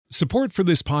Support for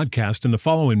this podcast and the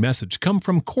following message come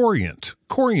from Corient.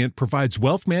 Corient provides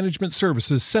wealth management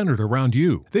services centered around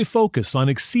you. They focus on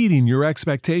exceeding your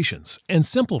expectations and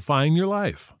simplifying your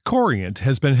life. Corient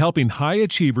has been helping high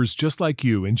achievers just like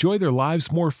you enjoy their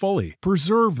lives more fully,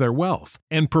 preserve their wealth,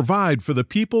 and provide for the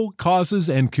people, causes,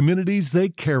 and communities they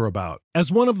care about. As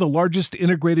one of the largest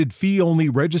integrated fee-only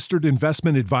registered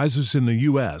investment advisors in the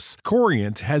U.S.,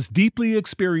 Corient has deeply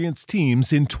experienced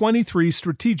teams in 23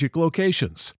 strategic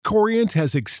locations. Corient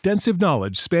has extensive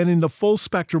knowledge spanning the full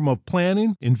spectrum of planning,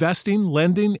 investing,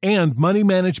 lending, and money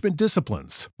management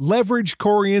disciplines. Leverage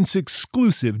Corient's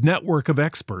exclusive network of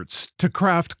experts to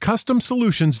craft custom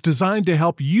solutions designed to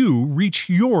help you reach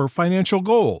your financial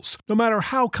goals, no matter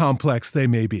how complex they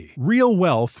may be. Real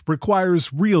wealth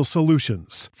requires real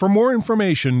solutions. For more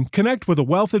information, connect with a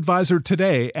wealth advisor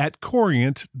today at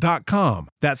Corient.com.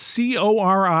 That's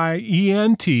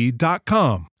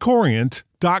Corient.com.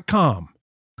 Corient.com.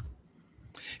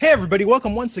 Hey everybody,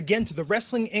 welcome once again to the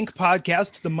Wrestling Inc.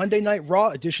 podcast, the Monday Night Raw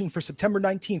edition for September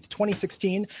 19th,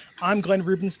 2016. I'm Glenn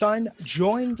Rubenstein,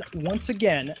 joined once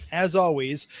again, as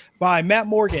always, by Matt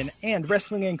Morgan and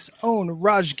Wrestling Inc.'s own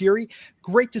Raj Giri.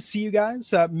 Great to see you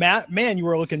guys. Matt, man, you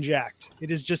are looking jacked.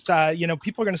 It is just,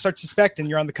 people are going to start suspecting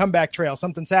you're on the comeback trail.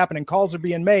 Something's happening. Calls are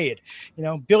being made.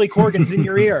 Billy Corgan's in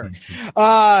your ear.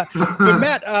 But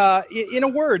Matt, in a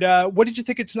word, what did you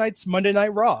think of tonight's Monday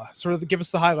Night Raw? Sort of give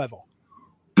us the high level.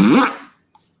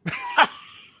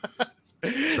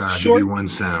 Give you one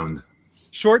sound.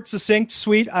 Short, succinct,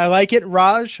 sweet. I like it.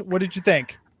 Raj, what did you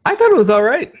think? I thought it was all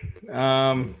right.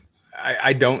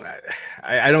 I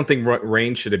don't think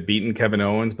Reigns should have beaten Kevin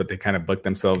Owens, but they kind of booked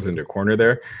themselves into a corner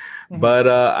there. Mm-hmm. But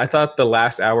I thought the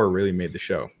last hour really made the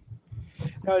show.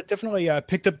 It definitely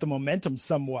picked up the momentum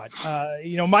somewhat.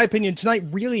 My opinion, tonight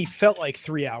really felt like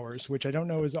 3 hours, which I don't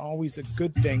know is always a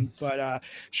good thing, but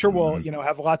sure we'll,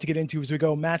 have a lot to get into as we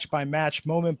go match by match,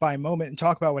 moment by moment, and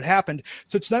talk about what happened.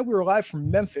 So tonight we were live from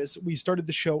Memphis. We started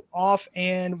the show off,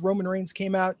 and Roman Reigns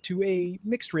came out to a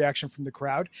mixed reaction from the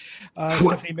crowd.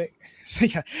 Stephanie,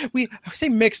 I say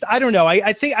mixed. I don't know.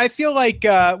 I feel like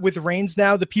with Reigns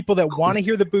now, the people that want to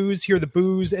hear the booze,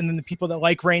 and then the people that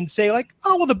like Reigns say like,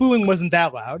 oh, well, the booing wasn't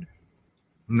that loud.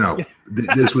 No,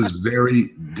 this was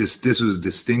this was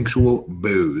distinctual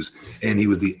booze, and he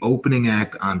was the opening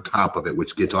act on top of it,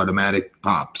 which gets automatic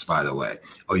pops, by the way.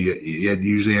 Oh, you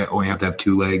usually only have to have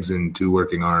two legs and two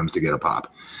working arms to get a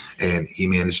pop, and he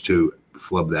managed to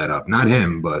flub that up. Not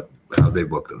him, but how they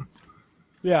booked him.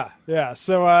 Yeah.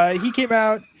 So he came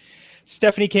out.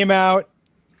 Stephanie came out.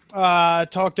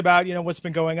 Talked about what's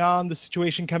been going on, the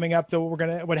situation coming up,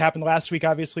 what happened last week,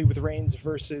 obviously with Reigns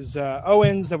versus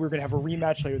Owens, that we were gonna have a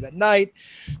rematch later that night.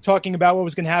 Talking about what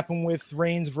was gonna happen with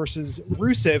Reigns versus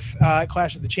Rusev at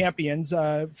Clash of the Champions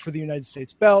for the United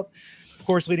States belt. Of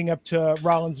course, leading up to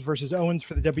Rollins versus Owens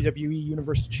for the WWE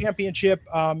Universal Championship,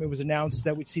 it was announced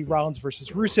that we'd see Rollins versus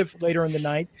Rusev later in the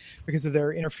night because of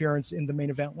their interference in the main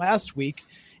event last week.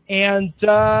 And,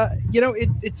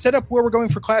 it set up where we're going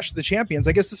for Clash of the Champions.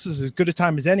 I guess this is as good a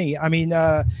time as any. I mean,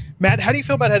 Matt, how do you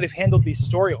feel about how they've handled these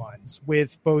storylines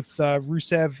with both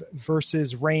Rusev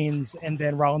versus Reigns and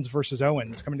then Rollins versus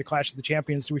Owens coming to Clash of the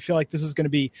Champions? Do we feel like this is going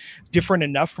to be different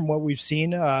enough from what we've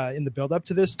seen in the build up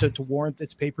to this to warrant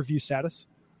its pay-per-view status?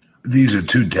 These are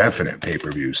two definite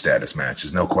pay-per-view status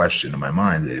matches, no question in my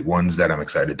mind. The ones that I'm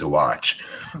excited to watch.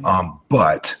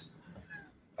 But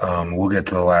we'll get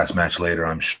to the last match later,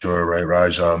 I'm sure, right,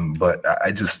 Raj? But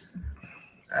I just,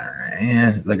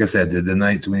 like I said, the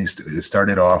night when it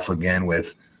started off again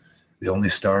with the only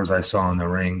stars I saw in the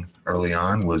ring early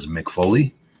on was Mick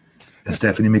Foley and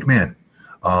Stephanie McMahon.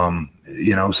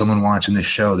 Someone watching this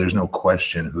show, there's no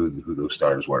question who those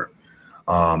stars were.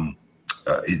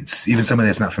 It's even somebody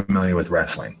that's not familiar with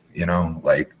wrestling,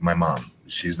 like my mom.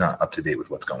 She's not up to date with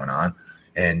what's going on.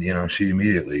 And, she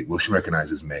immediately, she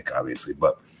recognizes Mick, obviously,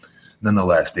 but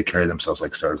nonetheless, they carry themselves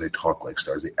like stars. They talk like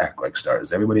stars. They act like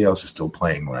stars. Everybody else is still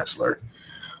playing wrestler.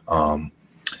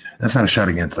 That's not a shot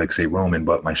against, like, say, Roman,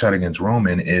 but my shot against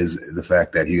Roman is the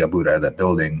fact that he got booed out of that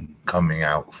building coming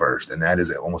out first, and that is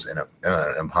almost an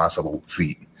impossible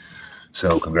feat.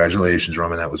 So congratulations,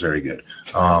 Roman. That was very good.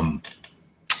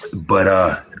 But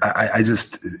I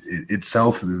just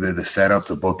itself, the setup,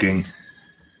 the booking,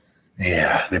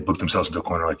 yeah, they booked themselves into a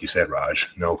corner, like you said, Raj.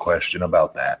 No question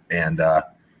about that. And I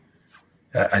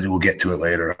will get to it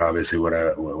later, obviously, what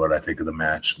I think of the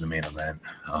match, the main event.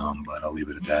 But I'll leave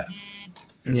it at that.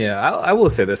 Yeah, I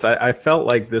will say this. I felt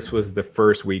like this was the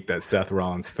first week that Seth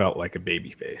Rollins felt like a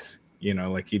babyface.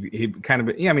 Like he kind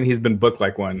of, he's been booked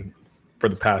like one for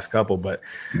the past couple, but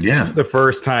yeah, the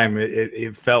first time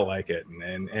it felt like it.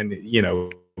 And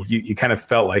you kind of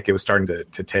felt like it was starting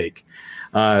to take.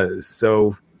 But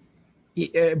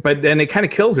then it kind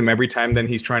of kills him every time. Then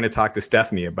he's trying to talk to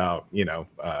Stephanie about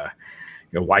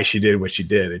why she did what she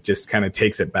did. It just kind of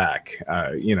takes it back.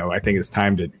 I think it's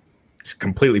time to just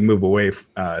completely move away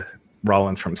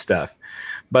Rollins from Steph.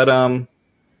 But I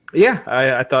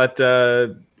thought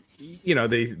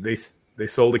they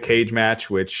sold a cage match,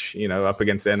 which up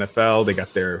against the NFL, they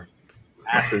got their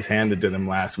asses handed to them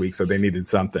last week, so they needed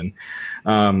something.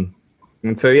 And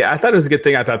so I thought it was a good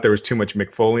thing. I thought there was too much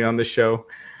Mick Foley on the show,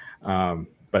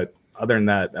 but other than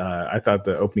that, I thought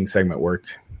the opening segment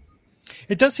worked.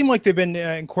 It does seem like they've been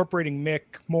incorporating Mick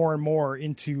more and more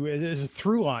into as a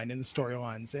through line in the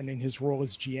storylines and in his role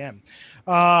as GM.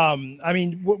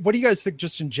 What do you guys think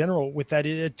just in general with that?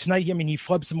 Tonight, he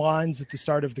flubbed some lines at the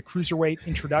start of the Cruiserweight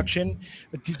introduction.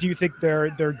 Do you think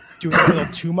they're doing a little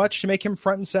too much to make him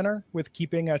front and center with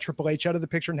keeping Triple H out of the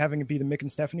picture and having it be the Mick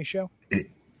and Stephanie show?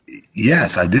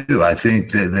 Yes, I do. I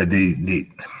think that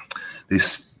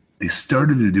they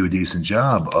started to do a decent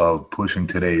job of pushing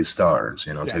today's stars,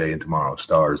 today and tomorrow,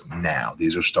 stars now.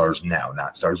 These are stars now,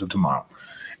 not stars of tomorrow.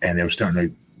 And they were starting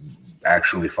to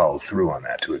actually follow through on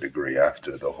that to a degree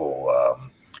after the whole,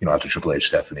 after Triple H,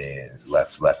 Stephanie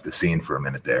left the scene for a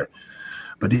minute there.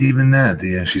 But even that,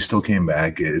 she still came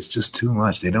back. It's just too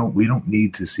much. We don't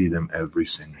need to see them every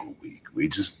single week. We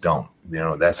just don't.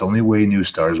 That's the only way new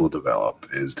stars will develop,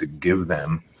 is to give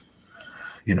them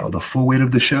the full weight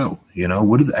of the show.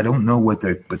 I don't know what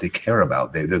they care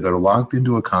about. They're locked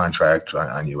into a contract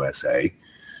on USA.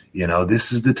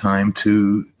 This is the time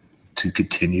to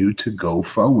continue to go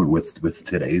forward with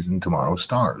today's and tomorrow's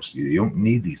stars. You don't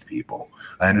need these people.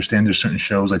 I understand there's certain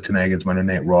shows like tonight against Monday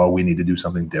Night Raw, we need to do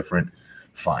something different.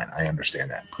 Fine, I understand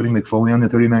that. Putting Mick Foley on there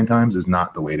 39 times is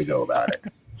not the way to go about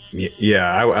it.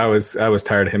 Yeah, I was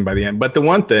tired of him by the end. But the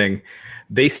one thing,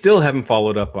 they still haven't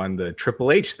followed up on the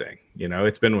Triple H thing.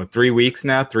 It's been 3 weeks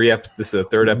now. This is the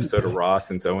third episode of Raw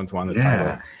since Owens won the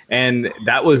title, and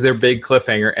that was their big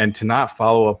cliffhanger. And to not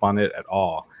follow up on it at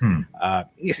all,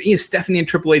 Stephanie and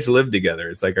Triple H lived together.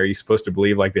 It's like, are you supposed to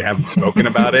believe like they haven't spoken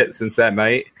about it since that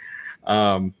night?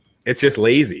 It's just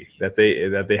lazy that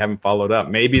they haven't followed up.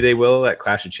 Maybe they will at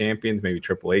Clash of Champions. Maybe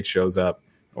Triple H shows up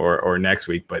or next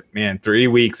week. But man, 3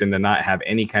 weeks and to not have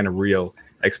any kind of real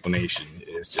explanation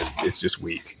is just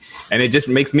weak. And it just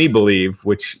makes me believe,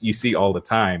 which you see all the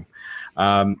time,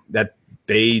 that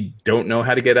they don't know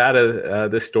how to get out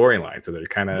of this storyline. So they're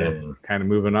kind of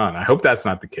moving on. I hope that's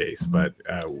not the case, but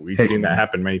we've seen that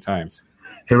happen many times.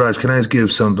 Hey, Raj, can I just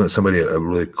give somebody a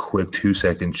really quick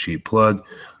 2-second cheap plug?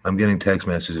 I'm getting text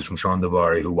messages from Sean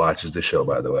Davari, who watches the show,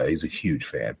 by the way. He's a huge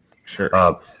fan. Sure.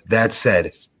 That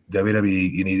said,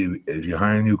 WWE, if you're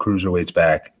hiring new cruiserweights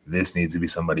back, this needs to be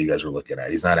somebody you guys are looking at.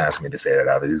 He's not asking me to say that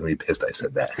out. He's going to be pissed I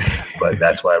said that. But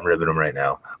that's why I'm ribbing him right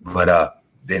now. But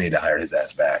they need to hire his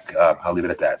ass back. I'll leave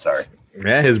it at that. Sorry.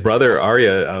 Yeah, his brother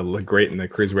Arya looked great in the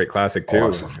Cruiserweight Classic too.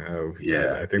 Awesome.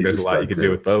 I think there's a lot you could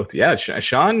do with both. Yeah,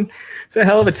 Sean is a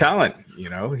hell of a talent.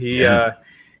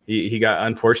 He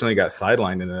unfortunately got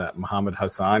sidelined into that Muhammad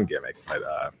Hassan gimmick,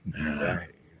 but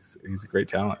he's a great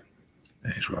talent.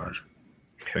 Thanks, Raj.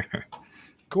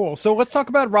 Cool. So let's talk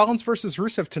about Rollins versus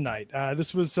Rusev tonight.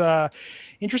 This was an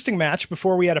interesting match.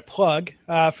 Before we had a plug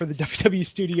for the WWE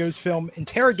Studios film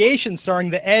Interrogation, starring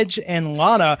The Edge and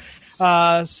Lana.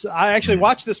 So I actually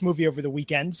watched this movie over the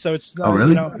weekend, so it's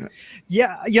really?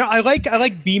 I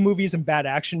like B movies and bad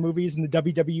action movies in the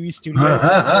WWE Studios.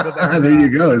 There you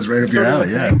go. It's right up your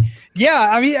alley.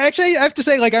 Yeah. Actually, I have to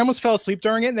say, I almost fell asleep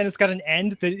during it, and then it's got an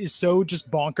end that is so just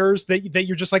bonkers that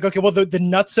you're just like, okay, well, the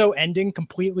nutso ending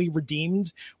completely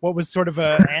redeemed what was sort of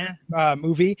a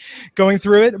movie going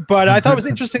through it. But I thought it was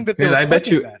interesting that I bet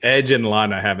you Edge and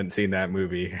Lana haven't seen that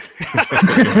movie. Oh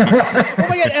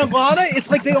my god, and Lana, it's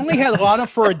like they only had Lana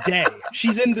for a day.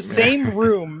 She's in the same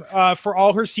room for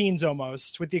all her scenes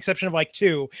almost, with the exception of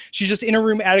 2. She's just in a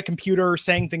room at a computer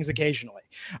saying things occasionally.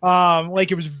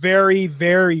 It was very,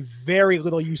 very, very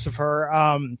little use of her.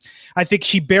 I think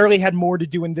she barely had more to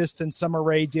do in this than Summer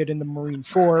Rae did in the Marine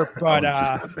 4. But I was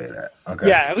just gonna say that. Okay.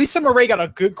 Yeah, at least Summer Rae got a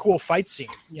good, cool fight scene.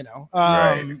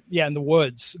 Right. Yeah, in the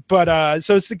woods. But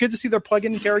so it's good to see their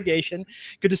plug-in Interrogation.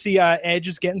 Good to see Edge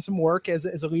is getting some work as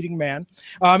a leading man.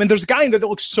 And there's a guy in there that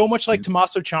looks so much like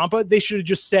Tommaso Ciampa. They should have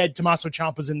just said Tommaso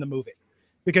Ciampa's in the movie.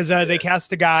 Because they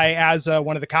cast a guy as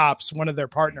one of the cops, one of their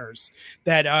partners,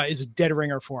 that is a dead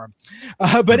ringer for him.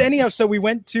 But anyhow, so we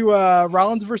went to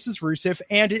Rollins versus Rusev,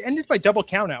 and it ended by double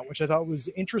countout, which I thought was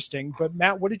interesting. But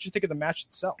Matt, what did you think of the match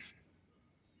itself?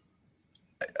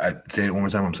 I say it one more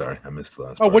time. I'm sorry, I missed the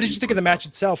last. Oh, part. what did you think of the match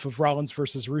itself of Rollins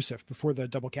versus Rusev before the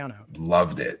double countout?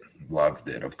 Loved it.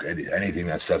 Anything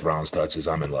that Seth Rollins touches,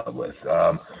 I'm in love with.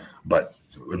 But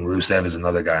when Rusev is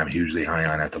another guy I'm hugely high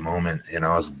on at the moment,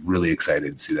 I was really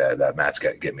excited to see that match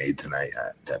get made tonight.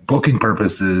 Booking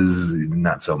purposes,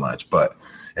 not so much, but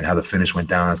and how the finish went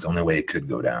down, that's the only way it could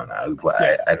go down.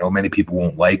 I know many people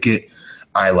won't like it.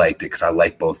 I liked it because I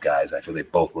like both guys. I feel they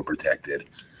both were protected.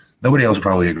 Nobody else would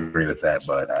probably agree with that,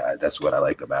 but that's what I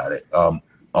liked about it.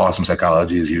 Awesome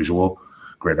psychology as usual.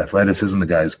 Great athleticism. The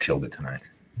guys killed it tonight.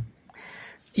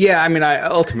 Yeah, I mean,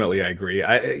 I agree.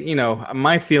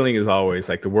 My feeling is always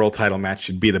like the world title match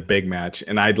should be the big match,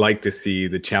 and I'd like to see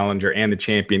the challenger and the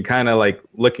champion kind of like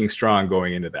looking strong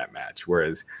going into that match.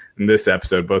 Whereas in this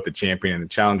episode, both the champion and the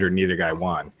challenger, neither guy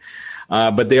won.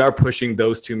 But they are pushing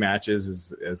those two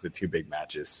matches as the two big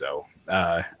matches. So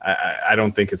I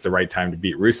don't think it's the right time to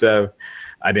beat Rusev.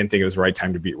 I didn't think it was the right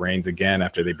time to beat Reigns again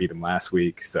after they beat him last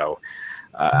week. So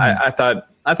I thought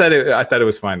it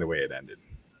was fine the way it ended.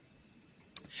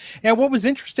 And what was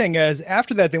interesting is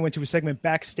after that, they went to a segment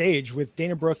backstage with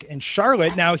Dana Brooke and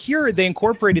Charlotte. Now here they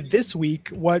incorporated this week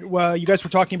what you guys were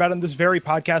talking about on this very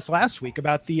podcast last week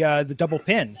about the double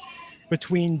pin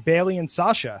between Bayley and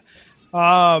Sasha.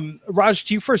 Raj,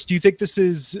 to you first, do you think this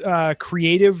is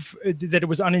creative, that it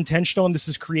was unintentional and this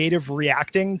is creative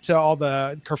reacting to all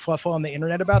the kerfluffle on the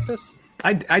internet about this?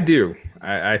 I do.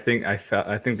 I think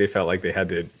they felt like they had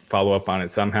to follow up on it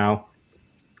somehow.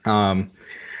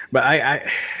 But I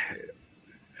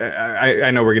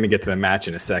know we're going to get to the match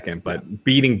in a second, but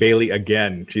beating Bayley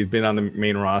again, she's been on the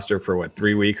main roster for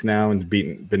 3 weeks now and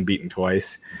been beaten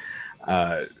twice.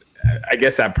 I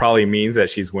guess that probably means that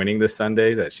she's winning this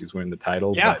Sunday, that she's winning the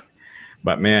title. Yeah.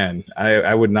 But man,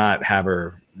 I would not have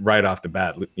her right off the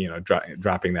bat,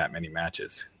 dropping that many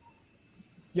matches.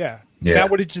 Yeah. Matt,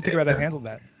 what did you think about how I handled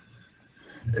that?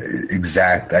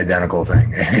 Exact identical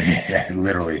thing.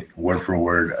 Literally word for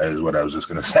word is what I was just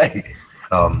going to say.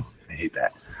 I hate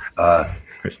that.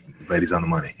 Ladies on the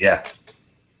money. Yeah.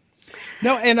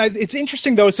 No, and it's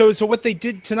interesting though. So what they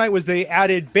did tonight was they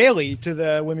added Bayley to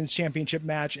the women's championship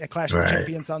match at Clash of the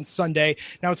Champions on Sunday.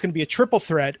 Now it's going to be a triple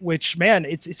threat, which man,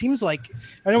 it seems like,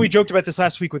 I know we joked about this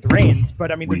last week with Reigns,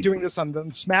 but I mean, they're doing this on the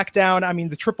SmackDown. I mean,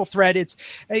 the triple threat, do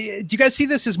you guys see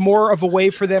this as more of a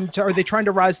way for them to, are they trying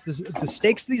to rise the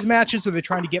stakes of these matches? Are they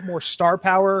trying to get more star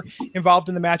power involved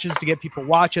in the matches to get people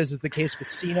watch, as is the case with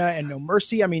Cena and No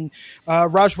Mercy? I mean,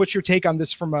 Raj, what's your take on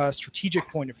this from a strategic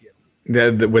point of view?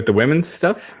 With the women's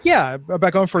stuff? Yeah,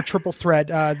 about going for a triple threat.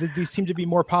 These seem to be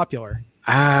more popular.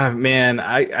 Man,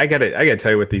 I gotta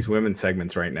tell you, with these women's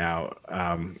segments right now,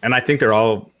 and I think they're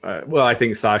all I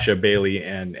think Sasha, Bayley,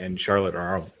 and Charlotte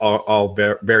are all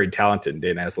very, very talented, and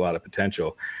Dana has a lot of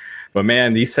potential. But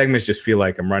man, these segments just feel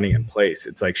like I'm running in place.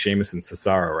 It's like Sheamus and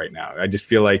Cesaro right now. I just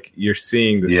feel like you're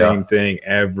seeing the same thing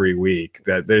every week.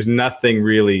 That there's nothing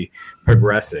really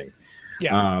progressing.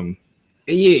 Yeah.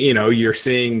 You're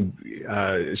seeing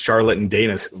Charlotte and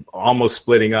Dana almost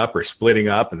splitting up,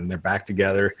 and then they're back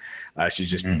together. She's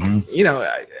just,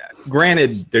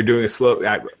 granted, they're doing a slow.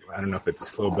 I don't know if it's a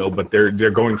slow build, but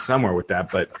they're going somewhere with that.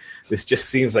 But this just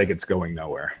seems like it's going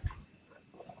nowhere.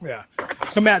 Yeah.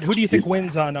 So Matt, who do you think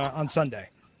wins on Sunday?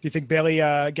 Do you think Bayley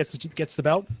gets the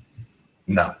belt?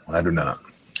 No, I do not.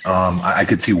 I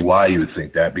could see why you would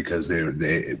think that, because they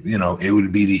it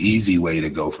would be the easy way to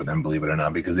go for them, believe it or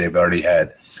not, because they've already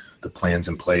had the plans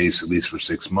in place, at least for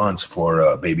 6 months, for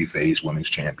a babyface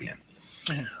women's champion.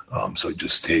 Mm-hmm. So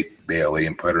just take Bayley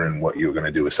and put her in what you were going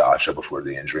to do with Sasha before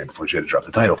the injury and before she had to drop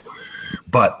the title.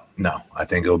 But no, I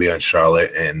think it'll be on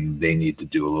Charlotte, and they need to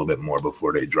do a little bit more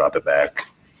before they drop it back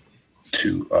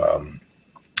to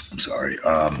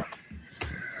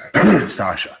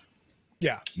Sasha.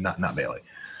 Yeah, not Bayley.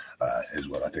 Is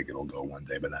what I think it'll go one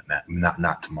day, but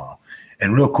not tomorrow.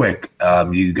 And real quick,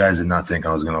 you guys did not think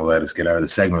I was going to let us get out of the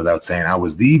segment without saying I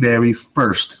was the very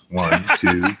first one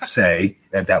to say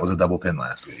that was a double pin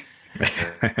last week.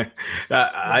 All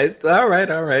right.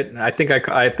 I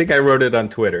think I wrote it on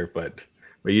Twitter, but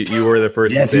you were the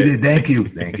first. Yes, you did. Thank you.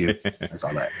 I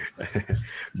saw that.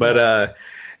 But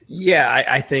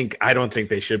I don't think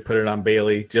they should put it on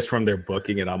Bayley. Just from their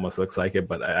booking, it almost looks like it,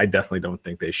 but I definitely don't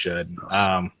think they should.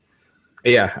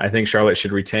 I think Charlotte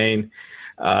should retain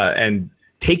and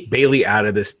take Bayley out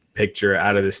of this picture,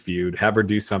 out of this feud, have her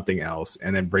do something else,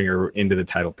 and then bring her into the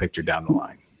title picture down the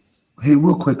line. Hey,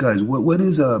 real quick, guys, what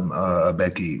is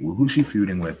Becky? Who's she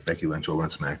feuding with? Becky Lynch over on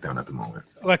SmackDown at the moment.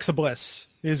 Alexa Bliss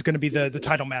is going to be the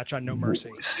title match on No Mercy.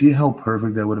 See how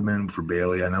perfect that would have been for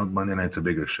Bayley. I know Monday night's a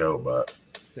bigger show, but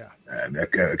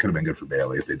that could have been good for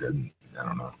Bayley if they didn't. I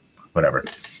don't know. Whatever.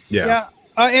 Yeah.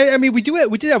 I mean, we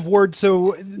did have word.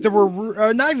 So there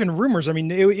were not even rumors. I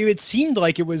mean, it seemed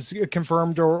like it was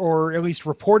confirmed or at least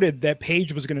reported that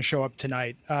Paige was going to show up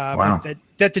tonight. Wow.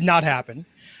 That did not happen.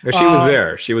 She was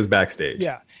there. She was backstage.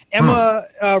 Yeah. Emma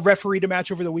refereed a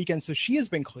match over the weekend, so she has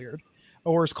been cleared.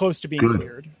 Or is close to being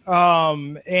cleared.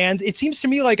 And it seems to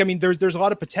me like, I mean, there's a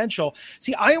lot of potential.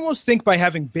 See, I almost think by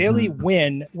having Bayley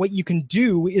win, what you can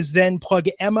do is then plug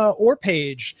Emma or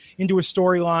Paige into a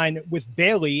storyline with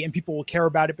Bayley, and people will care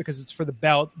about it because it's for the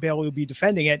belt. Bayley will be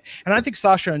defending it. And I think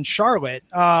Sasha and Charlotte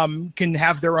can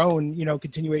have their own,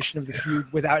 continuation of the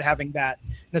feud without having that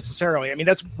necessarily. I mean,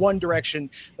 that's one direction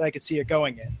that I could see it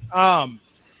going in.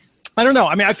 I don't know.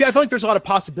 I mean, I feel like there's a lot of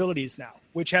possibilities now,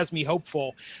 which has me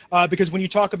hopeful because when you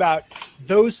talk about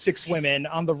those 6 women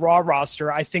on the Raw roster,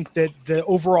 I think that the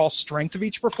overall strength of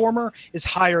each performer is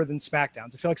higher than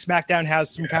SmackDown's. I feel like SmackDown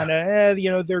has some kind of,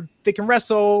 they can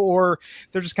wrestle or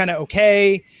they're just kind of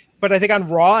okay. But I think on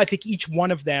Raw, I think each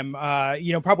one of them,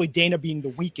 probably Dana being the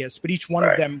weakest, but each one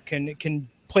of them can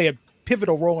play a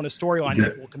pivotal role in a storyline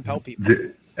that will compel people.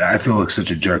 I feel like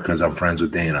such a jerk because I'm friends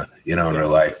with Dana, in real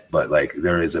life. But like,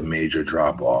 there is a major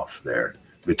drop off there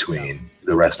between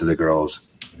the rest of the girls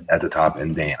at the top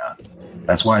and Dana.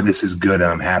 That's why this is good.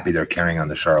 And I'm happy they're carrying on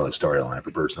the Charlotte storyline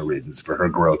for personal reasons. For her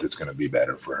growth, it's going to be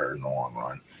better for her in the long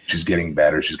run. She's getting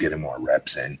better. She's getting more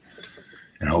reps in,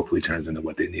 and hopefully turns into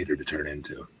what they need her to turn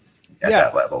into at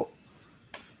that level.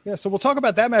 Yeah, so we'll talk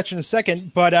about that match in a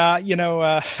second, but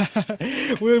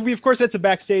we of course had some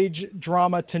backstage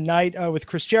drama tonight with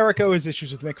Chris Jericho, his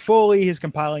issues with Mick Foley, his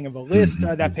compiling of a list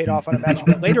that paid off on a match a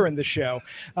bit later in the show.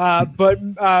 But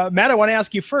Matt, I want to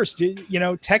ask you first.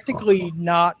 Technically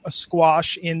not a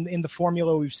squash in the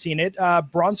formula we've seen it.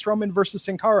 Braun Strowman versus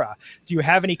Sin Cara. Do you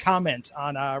have any comment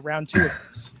on round 2 of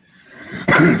this?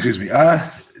 Excuse me.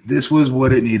 This was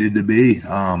what it needed to be.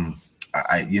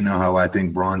 How I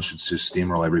think Braun should just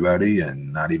steamroll everybody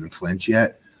and not even flinch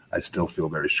yet. I still feel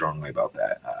very strongly about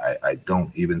that. I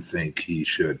don't even think he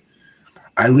should.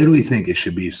 I literally think it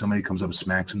should be if somebody comes up,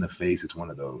 smacks him in the face, it's one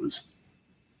of those.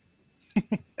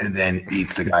 And then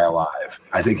eats the guy alive.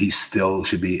 I think he still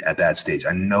should be at that stage.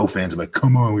 I know fans are like,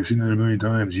 come on, we've seen that a million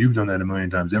times. You've done that a million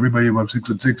times. Everybody above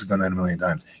 6'6" has done that a million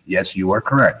times. Yes, you are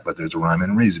correct, but there's a rhyme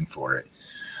and reason for it.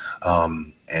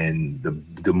 And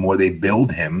the more they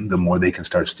build him, the more they can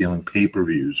start stealing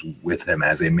pay-per-views with him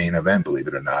as a main event, believe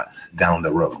it or not, down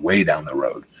the road, way down the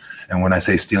road. And when I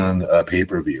say stealing a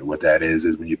pay-per-view, what that is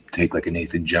when you take like a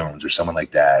Nathan Jones or someone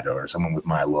like that or someone with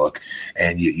my look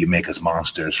and you make us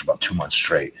monsters for about 2 months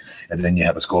straight. And then you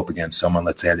have us go up against someone,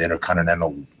 let's say at the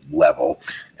Intercontinental level,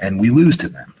 and we lose to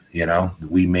them.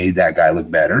 We made that guy look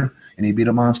better and he beat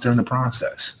a monster in the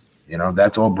process.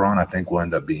 That's all Braun, I think, will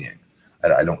end up being.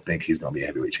 I don't think he's going to be a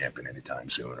heavyweight champion anytime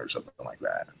soon or something like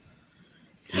that.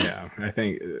 Yeah, I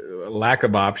think lack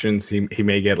of options, he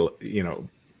may get,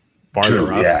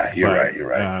 farther up. Yeah, you're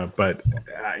right. But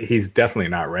he's definitely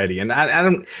not ready. And I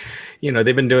don't,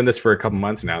 they've been doing this for a couple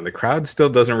months now, and the crowd still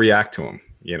doesn't react to him.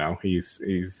 He's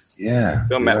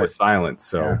still met with silence.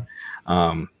 So,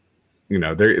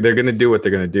 they're going to do what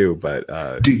they're going to do. But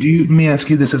let me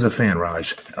ask you this as a fan,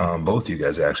 Raj. Both of you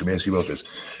guys actually. Let me ask you both this.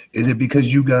 Is it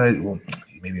because you guys? Well,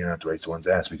 maybe you're not the right ones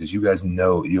to ask because you guys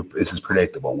know this is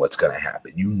predictable. What's going to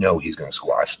happen? He's going to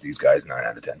squash these guys 9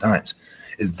 out of 10 times.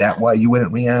 Is that why you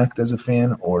wouldn't react as a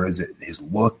fan, or is it his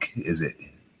look? Is it?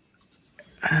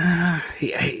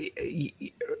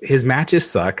 His matches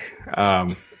suck.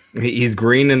 He's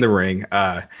green in the ring.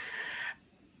 I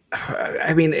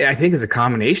mean, I think it's a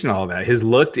combination of all that. His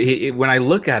look. When I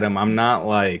look at him, I'm not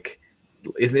like.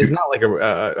 It's not like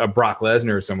a Brock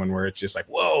Lesnar or someone where it's just like,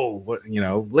 whoa,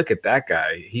 look at that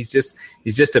guy. He's just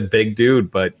a big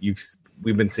dude, but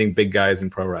we've been seeing big guys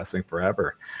in pro wrestling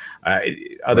forever.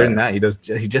 Other than that, he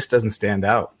just doesn't stand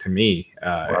out to me.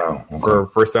 Wow.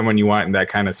 Okay. For someone you want in that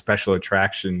kind of special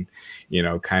attraction,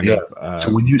 kind of.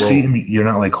 So when you see him, you're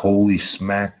not like holy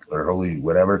smack or holy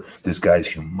whatever. This guy's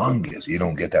humongous. You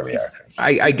don't get that reaction.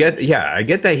 I get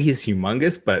that he's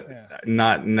humongous, but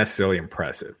not necessarily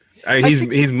impressive.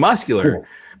 He's muscular, cool.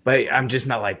 But I'm just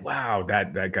not like, wow,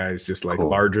 that guy's just like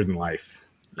larger than life.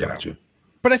 Gotcha.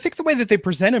 But I think the way that they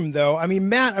present him, though, I mean,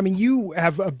 Matt, you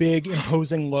have a big,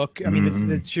 imposing look. I mean, this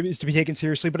is to be taken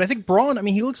seriously. But I think Braun,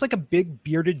 he looks like a big,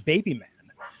 bearded baby man.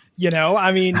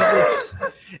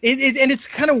 It's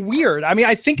kind of weird.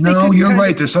 I think you're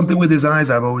right. There's something with his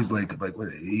eyes I've always liked. Like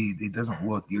he doesn't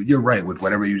look. You're right with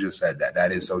whatever you just said.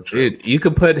 That is so true. Dude, you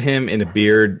could put him in a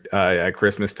beard at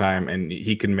Christmas time, and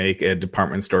he can make a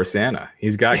department store Santa.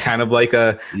 He's got kind of like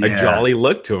a jolly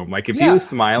look to him. Like if he was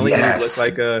smiling, he would look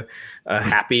like a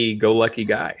happy-go-lucky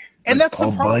guy. And like that's Paul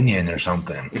the problem. Bunyan or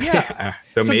something. Yeah.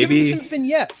 So maybe give him some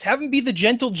vignettes. Have him be the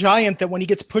gentle giant that when he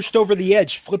gets pushed over the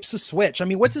edge, flips a switch. I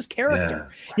mean, what's his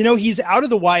character? Yeah. You know, he's out of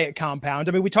the Wyatt compound.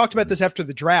 I mean, we talked about this after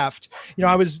the draft. You know,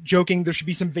 I was joking there should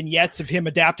be some vignettes of him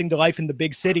adapting to life in the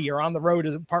big city or on the road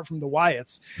apart from the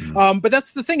Wyatts. But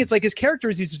that's the thing. It's like his character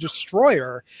is he's a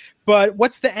destroyer. But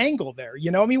what's the angle there?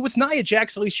 You know, I mean, with Nia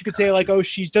Jax, at least you could say like, oh,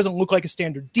 she doesn't look like a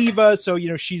standard diva. So, you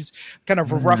know, she's kind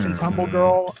of a rough and tumble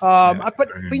girl. But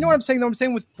you know what I'm saying, though? I'm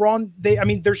saying with Braun,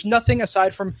 there's nothing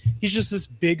aside from he's just this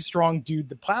big, strong dude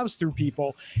that plows through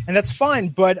people. And that's fine.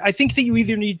 But I think that you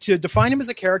either need to define him as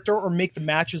a character or make the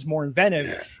matches more inventive.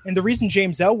 Yeah. And the reason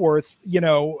James Ellsworth, you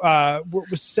know,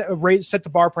 was set the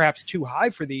bar perhaps too high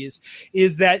for these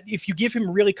is that if you give him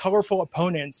really colorful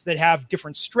opponents that have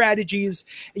different strategies,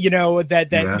 you know,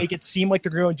 that make it seem like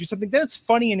they're going to do something, then it's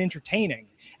funny and entertaining,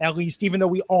 at least, even though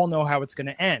we all know how it's going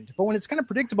to end. But when it's kind of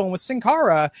predictable, and with Sin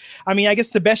Cara, I mean, I guess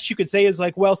the best you could say is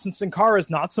like, well, since Sin Cara is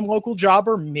not some local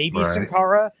jobber, maybe Sin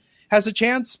Cara has a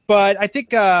chance. But I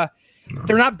think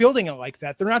they're not building it like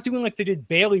that. They're not doing like they did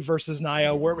Bayley versus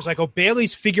Nia, where it was like, oh,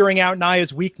 Bayley's figuring out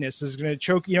Nia's weakness is going to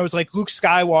choke. You know, it's like Luke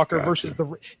Skywalker versus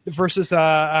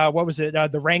what was it?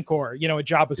 The Rancor, you know, at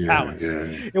Jabba's palace.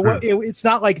 Yeah. It's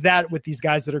not like that with these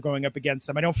guys that are going up against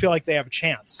them. I don't feel like they have a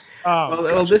chance.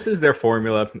 Well, this is their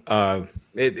formula.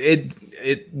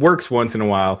 It works once in a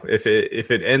while. If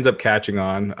it ends up catching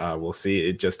on, we'll see.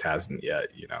 It just hasn't yet,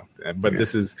 you know. But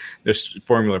this is their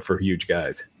formula for huge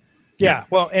guys. Yeah,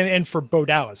 well, and for Bo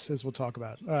Dallas, as we'll talk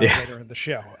about later in the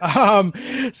show.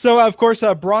 So, of course,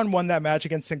 Braun won that match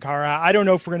against Sin Cara. I don't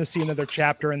know if we're going to see another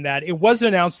chapter in that. It was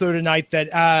announced, though, tonight that,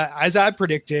 as I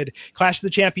predicted, Clash of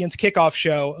the Champions kickoff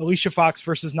show, Alicia Fox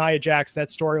versus Nia Jax, that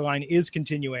storyline is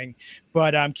continuing.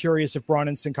 But I'm curious if Braun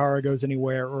and Sin Cara goes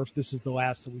anywhere or if this is the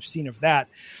last that we've seen of that.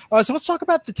 So let's talk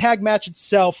about the tag match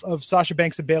itself of Sasha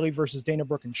Banks and Bayley versus Dana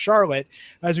Brooke and Charlotte.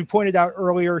 As we pointed out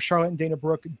earlier, Charlotte and Dana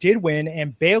Brooke did win,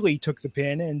 and Bayley took the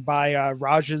pin. And by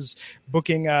Raj's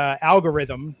booking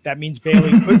algorithm, that means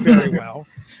Bayley could very well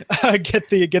get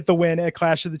the win at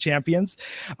Clash of the Champions.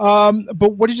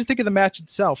 But what did you think of the match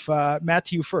itself? Matt,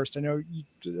 to you first. I know you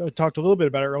talked a little bit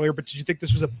about it earlier, but did you think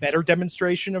this was a better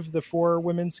demonstration of the 4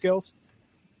 women's skills?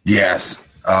 Yes.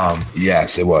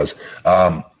 Yes, it was.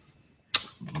 But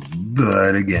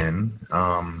again,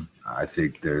 I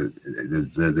think they're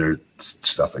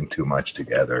stuffing too much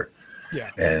together.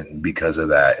 Yeah. And because of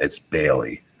that, it's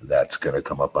Bayley that's going to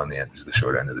come up on the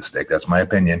short end of the stick. That's my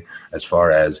opinion as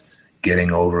far as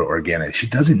getting over organic. She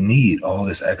doesn't need all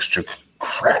this extra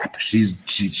crap. She's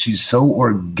so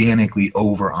organically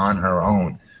over on her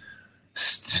own.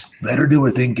 Just let her do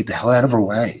her thing, get the hell out of her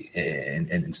way,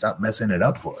 and stop messing it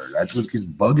up for her. That's what is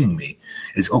bugging me.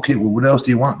 Is okay, well, what else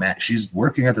do you want, Matt? She's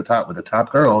working at the top with the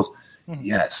top girls. Mm-hmm.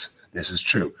 Yes, this is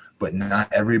true. But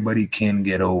not everybody can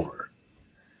get over.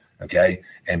 Okay?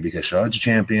 And because Charlotte's a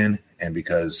champion and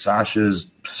because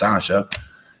Sasha,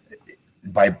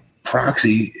 by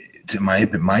proxy, to my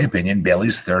opinion,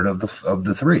 Bayley's third of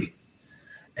the 3.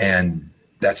 And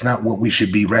that's not what we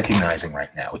should be recognizing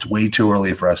right now. It's way too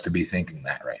early for us to be thinking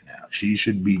that right now. She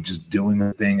should be just doing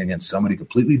her thing against somebody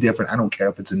completely different. I don't care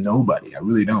if it's a nobody. I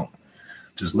really don't.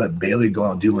 Just let Bayley go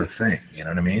out and do her thing. You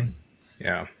know what I mean?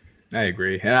 Yeah, I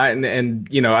agree. And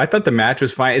you know, I thought the match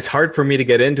was fine. It's hard for me to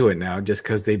get into it now just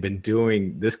because they've been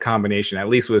doing this combination, at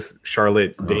least with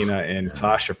Charlotte, Dana, and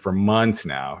Sasha for months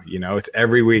now. You know, it's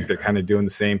every week they're kind of doing the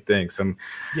same thing, some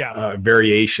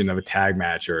variation of a tag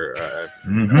match or a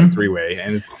 3-way.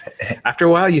 And it's after a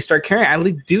while you start caring. I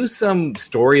like do some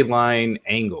storyline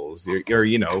angles or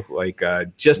you know, like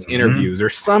just interviews or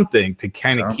something to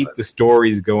kind of keep the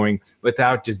stories going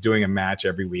without just doing a match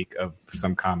every week of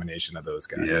some combination of those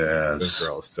guys. Those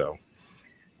girls. So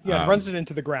it runs it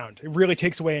into the ground. It really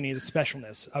takes away any of the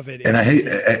specialness of it. And I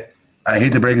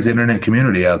hate to break it to the internet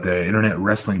community out there, internet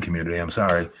wrestling community. I'm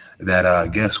sorry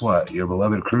that guess what? Your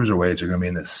beloved cruiserweights are going to be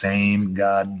in the same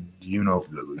the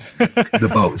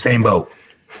boat, same boat.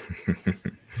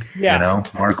 Yeah, you know,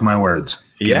 mark my words.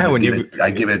 I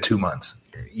give it 2 months.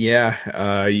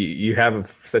 Yeah, you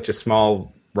have such a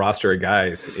small roster of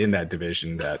guys in that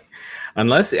division that.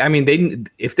 Unless, I mean,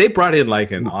 if they brought in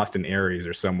like an Austin Aries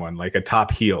or someone like a top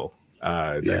heel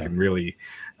that can really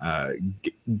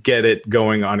get it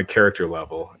going on a character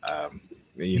level,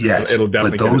 it'll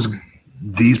definitely. But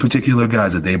these particular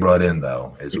guys that they brought in,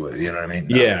 though, is what you know what I mean.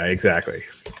 No. Yeah, exactly.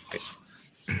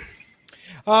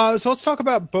 So let's talk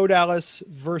about Bo Dallas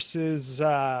versus.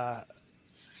 Now,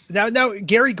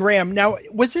 Gary Graham. Now,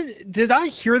 did I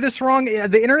hear this wrong?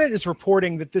 The internet is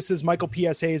reporting that this is Michael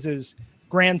P.S. Hayes'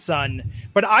 grandson,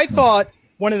 but I thought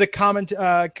one of the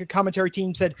commentary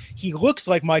team said he looks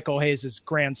like Michael Hayes'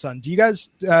 grandson. Do you guys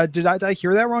did I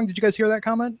hear that wrong? Did you guys hear that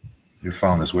comment? You're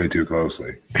following this way too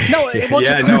closely. No,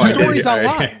 it's stories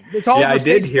online. It's all I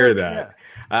did Facebook. hear that.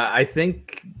 Yeah. I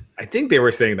think they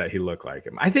were saying that he looked like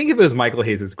him. I think if it was Michael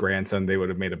Hayes' grandson, they would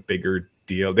have made a bigger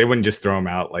deal. They wouldn't just throw him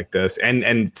out like this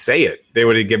and say it. They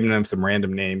would have given him some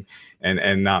random name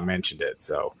and not mentioned it.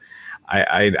 So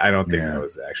I don't think that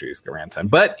was actually his grandson.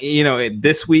 But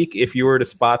this week, if you were to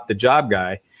spot the job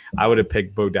guy, I would have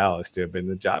picked Bo Dallas to have been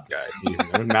the job guy,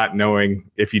 not knowing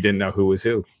if you didn't know who was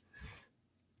who.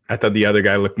 I thought the other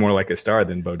guy looked more like a star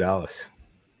than Bo Dallas.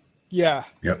 Yeah.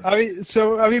 Yep.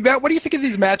 Matt, what do you think of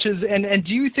these matches? And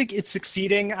do you think it's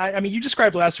succeeding? I mean, you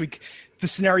described last week the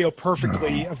scenario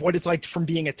perfectly of what it's like from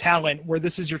being a talent, where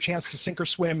this is your chance to sink or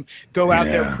swim, go out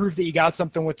there, prove that you got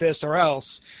something with this or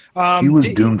else. He was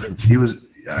doomed.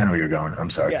 I know where you're going. I'm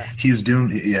sorry. Yeah. He was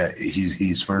doomed. Yeah,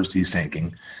 he's first. He's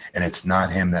sinking, and it's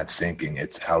not him that's sinking.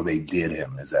 It's how they did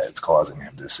him is that it's causing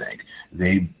him to sink.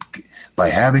 By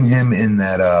having him in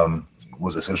that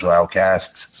was a Social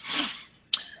Outcasts,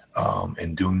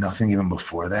 and doing nothing even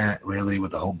before that really with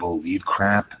the whole Bo Leave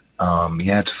crap.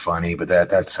 It's funny, but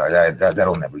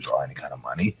that'll never draw any kind of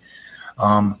money.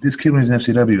 This kid was in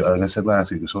FCW, like I said last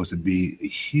week, was supposed to be a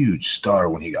huge star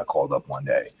when he got called up one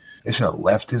day. They should have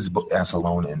left his ass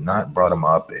alone and not brought him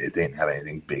up. It didn't have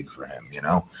anything big for him,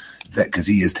 because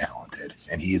he is talented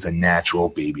and he is a natural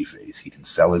baby face. He can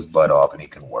sell his butt off and he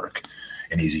can work.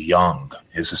 And he's young.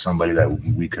 This is somebody that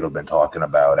we could have been talking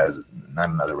about as not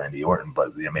another Randy Orton,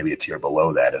 but maybe a tier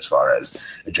below that as far as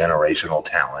a generational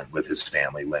talent with his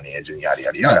family lineage and yada,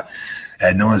 yada, yada,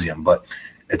 ad nauseum. But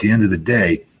at the end of the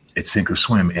day, it's sink or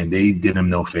swim, and they did him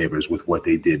no favors with what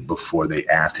they did before they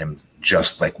asked him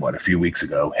just like, a few weeks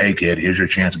ago, hey, kid, here's your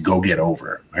chance. Go get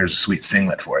over. Here's a sweet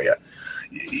singlet for you.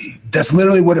 That's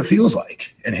literally what it feels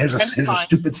like. And here's a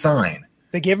stupid sign.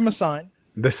 They gave him a sign.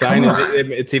 The sign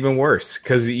it's even worse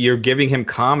because you're giving him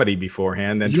comedy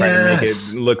beforehand and trying to make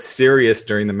it look serious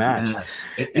during the match. Yes.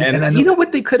 And you know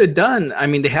what they could have done? I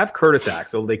mean, they have Curtis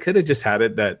Axel. They could have just had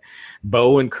it that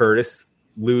Bo and Curtis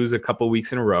lose a couple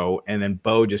weeks in a row, and then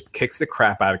Bo just kicks the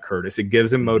crap out of Curtis. It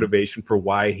gives him motivation for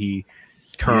why he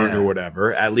turned or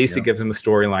whatever. At least it gives him a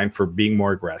storyline for being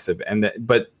more aggressive.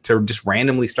 But to just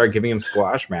randomly start giving him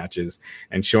squash matches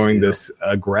and showing this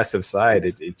aggressive side,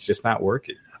 it's just not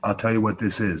working. I'll tell you what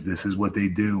this is. This is what they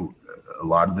do a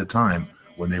lot of the time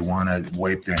when they want to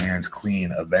wipe their hands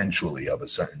clean eventually of a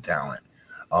certain talent.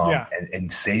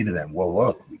 And say to them, well,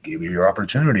 look, we gave you your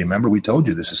opportunity. Remember, we told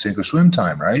you this is sink or swim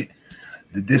time, right?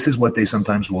 This is what they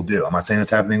sometimes will do. I'm not saying it's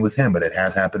happening with him, but it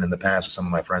has happened in the past with some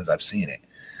of my friends. I've seen it.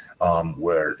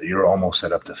 Where you're almost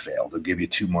set up to fail. They'll give you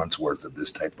 2 months worth of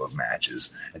this type of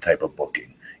matches and type of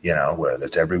booking, whether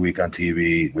it's every week on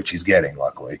TV, which he's getting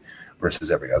luckily,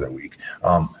 versus every other week.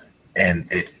 And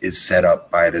it is set up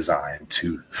by design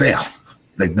to fail.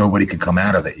 Like nobody can come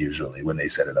out of it usually when they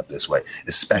set it up this way,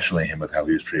 especially him with how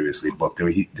he was previously booked.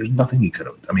 There's nothing he could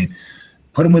have. I mean,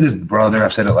 put him with his brother.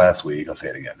 I've said it last week. I'll say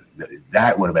it again.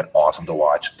 That would have been awesome to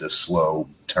watch, the slow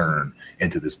turn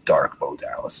into this dark Bo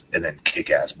Dallas and then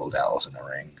kick-ass Bo Dallas in the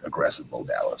ring, aggressive Bo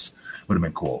Dallas. Would have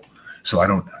been cool.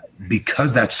 So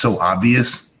because that's so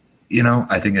obvious,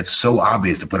 I think it's so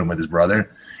obvious to put him with his brother.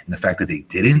 And the fact that they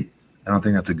didn't, I don't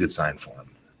think that's a good sign for him.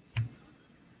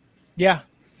 Yeah.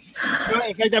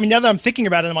 In fact, now that I'm thinking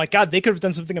about it, I'm like, God, they could have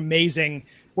done something amazing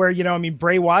where,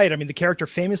 Bray Wyatt, the character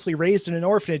famously raised in an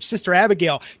orphanage, Sister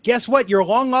Abigail. Guess what? Your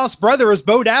long-lost brother is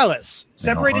Bo Dallas.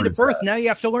 Separated at birth. Now you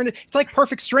have to learn it. It's like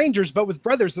Perfect Strangers, but with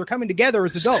brothers. They're coming together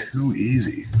as adults. Too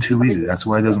easy. That's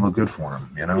why it doesn't look good for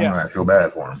him. I feel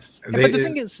bad for him. But the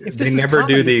thing is, if they never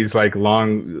do these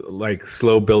long,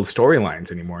 slow build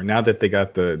storylines anymore. Now that they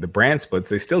got the brand splits,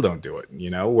 they still don't do it.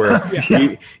 Where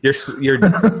you're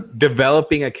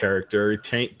developing a character,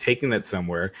 taking it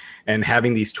somewhere, and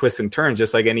having these twists and turns,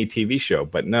 just like any TV show.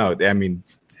 But no,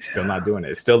 still not doing it.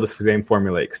 It's still the same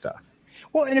formulaic stuff.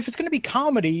 Well, and if it's going to be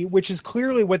comedy, which is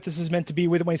clearly what this is meant to be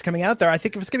with when he's coming out there, I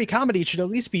think if it's going to be comedy, it should at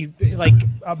least be like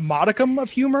a modicum of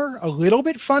humor, a little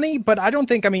bit funny. But I don't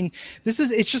think,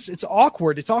 it's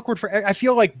awkward. It's awkward I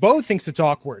feel like Bo thinks it's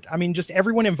awkward. Just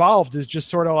everyone involved is just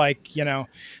sort of like,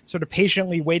 sort of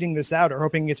patiently waiting this out or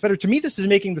hoping it's better. To me, this is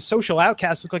making the Social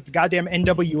Outcasts look like the goddamn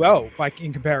NWO, like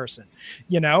in comparison,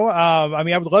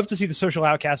 I would love to see the Social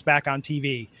Outcasts back on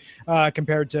TV.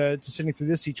 Compared to sitting through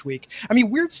this each week.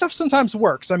 Weird stuff sometimes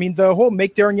works. The whole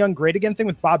Make Darren Young Great Again thing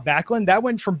with Bob Backlund, that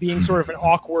went from being sort of an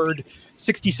awkward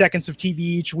 60 seconds of TV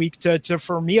each week to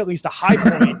for me at least, a high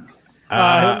point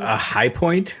A high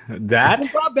point? That?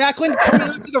 Bob Backlund coming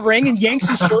out to the ring and yanks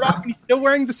his shirt off and he's still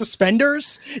wearing the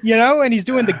suspenders, and he's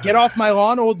doing the get off my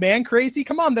lawn old man crazy.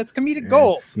 Come on, that's comedic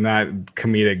gold. It's not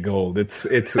comedic gold.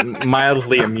 It's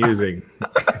mildly amusing.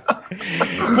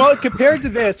 Well, compared to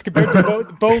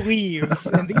Bo Leave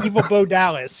and the evil Bo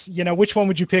Dallas, which one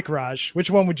would you pick, Raj?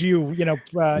 Which one would you,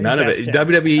 none of it.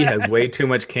 WWE has way too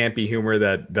much campy humor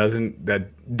that doesn't,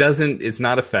 it's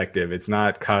not effective. It's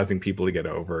not causing people to get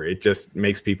over. It just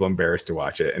makes people embarrassed to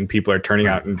watch it. And people are turning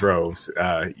out in droves,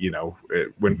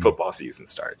 when football season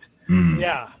starts.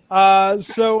 Yeah.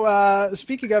 So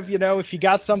speaking of, if you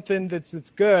got something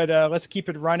that's good, let's keep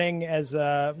it running as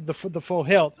the full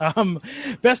hilt.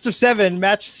 Best of 7,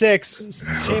 match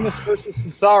 6, Sheamus versus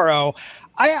Cesaro.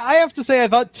 I have to say I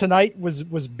thought tonight was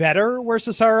better where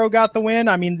Cesaro got the win.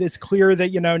 I mean, it's clear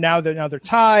that now they're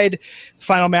tied. The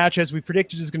final match, as we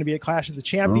predicted, is going to be a Clash of the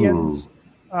Champions.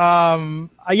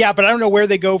 Yeah, but I don't know where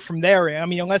they go from there. I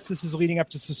mean, unless this is leading up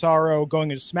to Cesaro going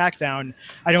into SmackDown,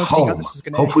 I don't see how this is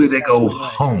going to end. Hopefully they go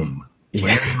home. When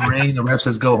the ring, the ref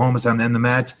says go home, it's on the end of the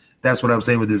match. That's what I'm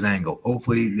saying with this angle.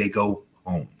 Hopefully they go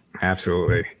home.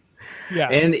 Absolutely. Yeah.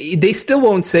 And they still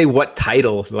won't say what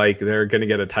title they're going to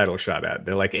get a title shot at.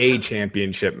 They're like a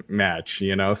championship match,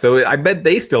 So I bet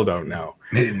they still don't know.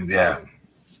 Yeah.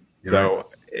 So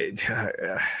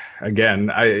again,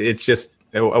 it's just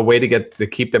a way to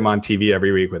keep them on TV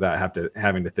every week without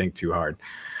having to think too hard.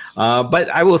 But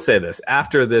I will say this: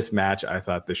 after this match, I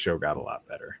thought the show got a lot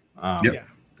better. Yeah.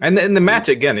 And then the match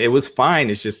again, it was fine.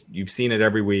 It's just you've seen it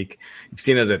every week. You've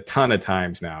seen it a ton of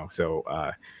times now. So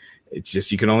it's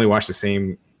just you can only watch the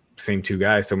same two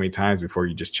guys so many times before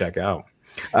you just check out.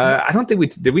 I don't think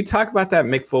we talk about that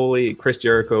Mick Foley, Chris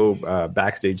Jericho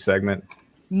backstage segment.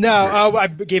 No, I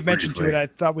gave mention to it. I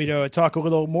thought we'd talk a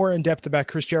little more in depth about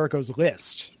Chris Jericho's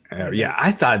list. Yeah,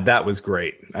 I thought that was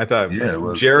great. I thought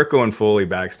Jericho and Foley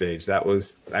backstage.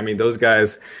 Those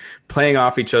guys playing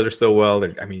off each other so well.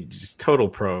 Just total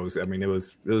pros. It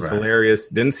was hilarious.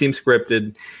 Didn't seem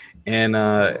scripted, and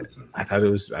I thought it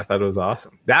was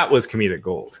awesome. That was comedic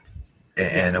gold.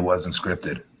 And it wasn't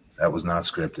scripted. That was not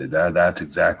scripted. That's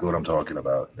exactly what I'm talking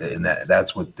about. And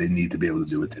that's what they need to be able to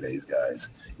do with today's guys.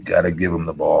 You got to give them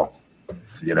the ball.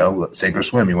 Sink or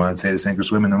swim. You want to say the sink or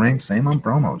swim in the ring? Same on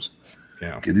promos.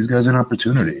 Yeah. Give these guys an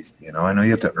opportunity. I know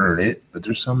you have to earn it, but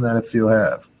there's some that I feel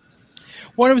have.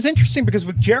 Well, it was interesting because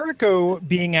with Jericho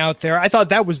being out there, I thought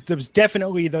that was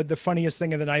definitely the funniest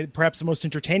thing of the night, perhaps the most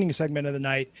entertaining segment of the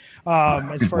night,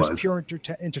 as far as pure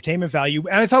entertainment value.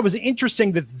 And I thought it was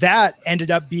interesting that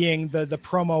ended up being the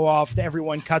promo off that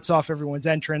everyone cuts off everyone's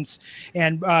entrance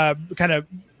and kind of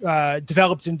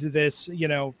developed into this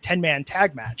 10-man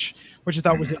tag match, which I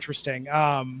thought was interesting.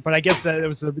 But I guess that it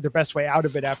was the best way out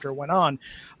of it after it went on.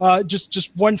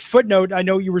 Just one footnote. I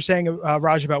know you were saying,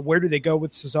 Raj, about where do they go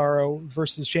with Cesaro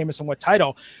versus Sheamus and what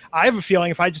title. I have a feeling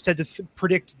if I just had to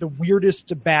predict the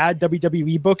weirdest bad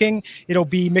WWE booking, it'll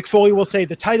be Mick Foley will say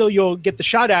the title you'll get the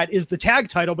shot at is the tag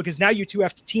title because now you two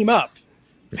have to team up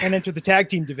and enter the tag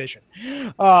team division.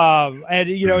 Now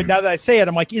that I say it,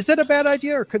 I'm like, is that a bad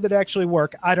idea or could that actually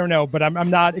work? I don't know, but I'm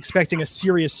not expecting a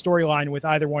serious storyline with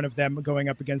either one of them going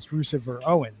up against Rusev or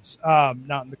Owens,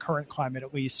 not in the current climate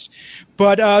at least.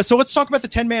 But so let's talk about the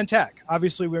 10-man tag.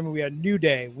 Obviously, when we had New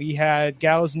Day, we had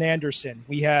Gallows and Anderson,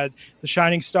 we had the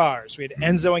Shining Stars, we had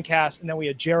Enzo and Cass, and then we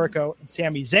had Jericho and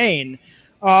Sami Zayn.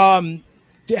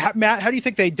 Matt, how do you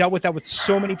think they dealt with that with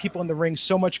so many people in the ring,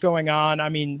 so much going on? I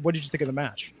mean, what did you think of the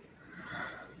match?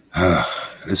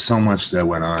 There's so much that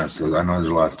went on, so I know there's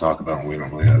a lot to talk about, and we don't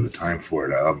really have the time for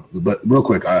it. But real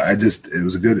quick,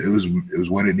 it was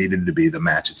what it needed to be. The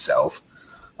match itself,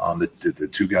 the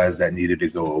two guys that needed to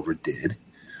go over did.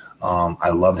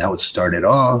 I loved how it started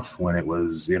off when it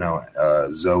was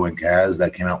Zoe and Kaz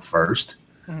that came out first,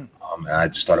 and I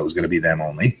just thought it was going to be them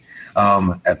only.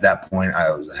 At that point,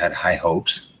 I had high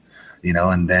hopes,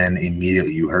 and then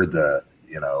immediately you heard the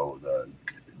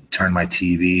turn my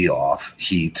TV off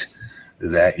heat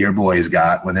that your boys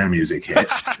got when their music hit,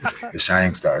 the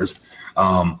Shining Stars.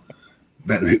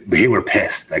 But they were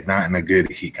pissed, like not in a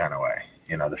good heat kind of way,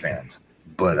 the fans.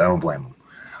 But I don't blame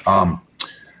them.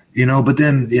 But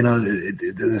then,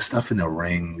 the stuff in the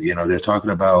ring, they're talking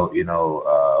about,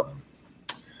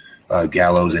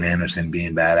 Gallows and Anderson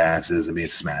being badasses and being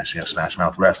smash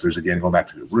mouth wrestlers again, going back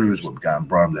to the roots, what got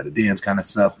brought them to the dance kind of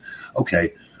stuff.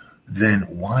 Okay, then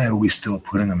why are we still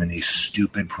putting them in these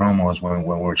stupid promos when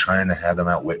we're trying to have them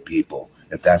outwit people?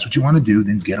 If that's what you want to do,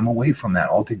 then get them away from that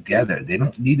altogether. They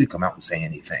don't need to come out and say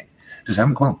anything. Just have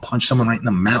them come out and punch someone right in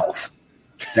the mouth.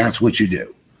 That's what you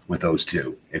do with those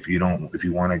two. If you want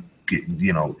to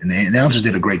and the announcers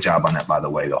did a great job on that, by the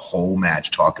way. The whole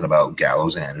match talking about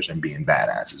Gallows and Anderson being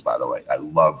badasses, by the way. I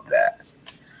loved that.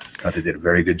 Thought they did a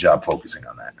very good job focusing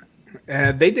on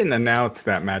that. They didn't announce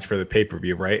that match for the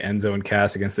pay-per-view, right? Enzo and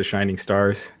Cass against the Shining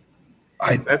Stars.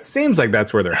 That seems like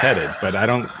that's where they're headed, but I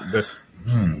don't. This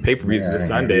pay-per-view is this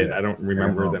Sunday. I don't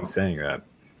remember them saying that.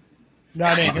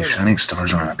 The Shining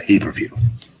Stars are on a pay-per-view.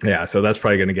 Yeah, so that's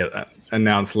probably going to get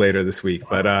announced later this week.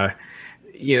 But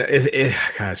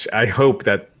gosh, I hope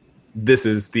that this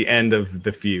is the end of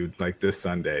the feud, like this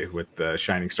Sunday with the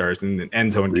Shining Stars, and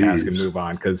Enzo and Cass can move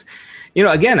on. Because,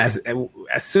 again, as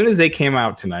soon as they came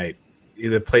out tonight,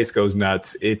 the place goes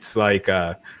nuts. It's like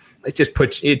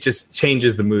it just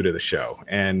changes the mood of the show,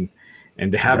 and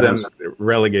to have them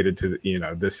relegated to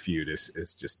this feud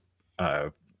is just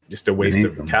a waste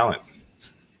of talent.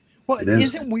 Well,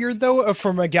 is it weird though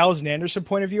from a Gallows and Anderson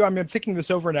point of view? I mean, I'm thinking this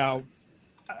over now.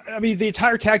 I mean, the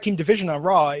entire tag team division on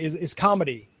Raw is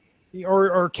comedy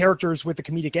or characters with a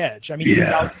comedic edge. I mean,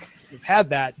 Gallows have had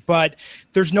that, but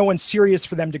there's no one serious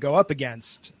for them to go up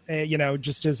against.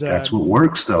 Just as that's what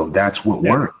works though. That's what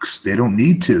works. They don't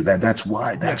need to. That's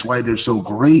why they're so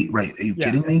great, right? Are you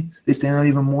kidding me? They stand out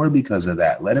even more because of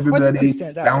that. Let everybody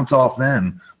bounce off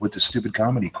them with the stupid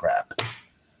comedy crap.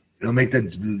 It'll make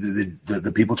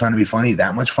the people trying to be funny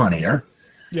that much funnier.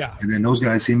 Yeah. And then those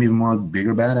guys seem even more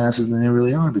bigger badasses than they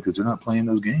really are because they're not playing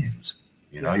those games.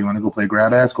 You want to go play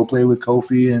grab ass, go play with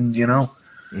Kofi and,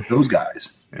 those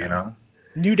guys,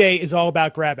 New Day is all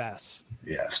about grab ass.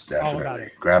 Yes,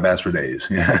 definitely. Grab ass for days.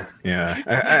 Yeah.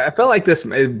 Yeah. I felt like this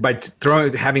by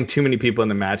having too many people in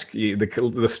the match,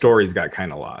 the stories got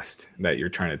kind of lost that you're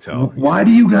trying to tell. Why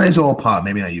do you guys all pop?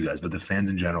 Maybe not you guys, but the fans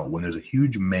in general, when there's a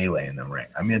huge melee in the ring.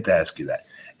 I meant to ask you that.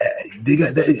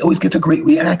 It always gets a great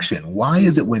reaction. Why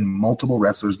is it when multiple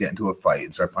wrestlers get into a fight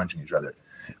and start punching each other,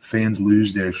 fans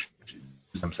lose their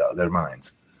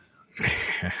minds?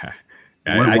 I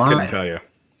couldn't tell you.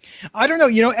 I don't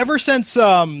know. Ever since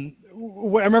I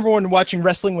remember when watching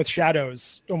Wrestling with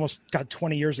Shadows almost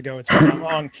 20 years ago. It's not that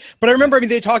long. But I remember,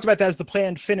 they talked about that as the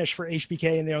planned finish for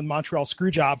HBK and the Montreal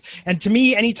Screwjob. And to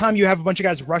me, anytime you have a bunch of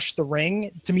guys rush the ring,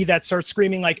 to me that starts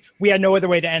screaming like we had no other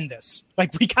way to end this.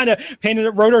 Like we kind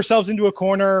of wrote ourselves into a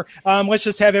corner. Let's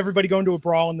just have everybody go into a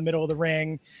brawl in the middle of the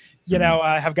ring.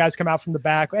 Have guys come out from the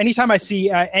back. Anytime I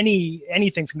see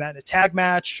anything from that in a tag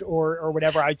match or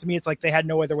whatever, to me, it's like they had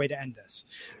no other way to end this.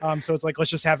 So it's like,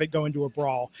 let's just have it go into a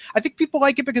brawl. I think people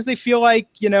like it because they feel like,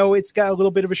 it's got a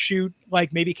little bit of a shoot,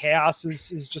 like maybe chaos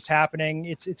is just happening.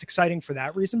 It's exciting for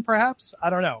that reason, perhaps. I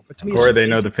don't know. But to me, or they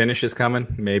know the finish is coming,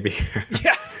 maybe.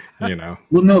 Yeah.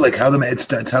 Well, no, like how the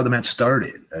match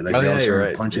started. Like they all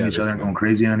started punching each other and going going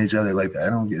crazy on each other. Like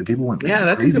people went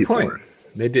that's crazy a good point. for it.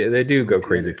 They do go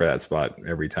crazy for that spot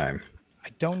every time. I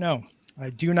don't know. I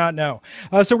do not know.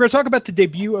 So we're going to talk about the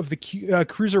debut of the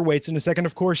cruiserweights in a second.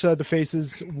 Of course, the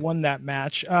Faces won that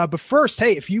match. But first,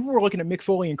 hey, if you were looking at Mick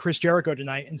Foley and Chris Jericho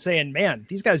tonight and saying, man,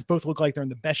 these guys both look like they're in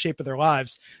the best shape of their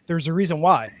lives, there's a reason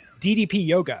why. DDP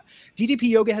Yoga. DDP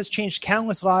Yoga has changed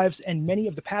countless lives, and many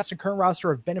of the past and current roster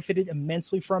have benefited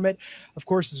immensely from it. Of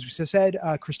course, as we said,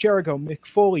 Chris Jericho, Mick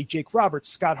Foley, Jake Roberts,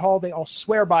 Scott Hall, they all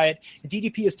swear by it. And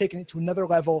DDP has taken it to another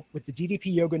level with the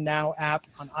DDP Yoga Now app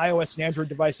on iOS and Android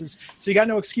devices. So you got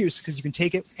no excuse because you can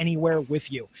take it anywhere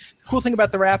with you. The cool thing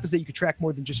about the app is that you can track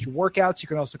more than just your workouts. You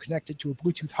can also connect it to a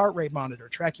Bluetooth heart rate monitor,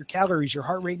 track your calories, your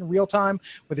heart rate in real time,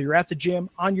 whether you're at the gym,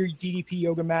 on your DDP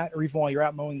Yoga mat, or even while you're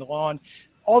out mowing the lawn.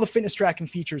 All the fitness tracking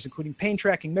features, including pain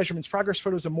tracking, measurements, progress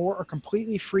photos, and more, are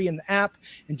completely free in the app.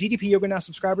 And DDP Yoga Now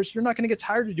subscribers, you're not going to get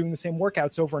tired of doing the same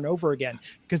workouts over and over again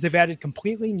because they've added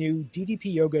completely new DDP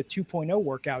Yoga 2.0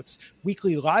 workouts,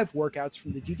 weekly live workouts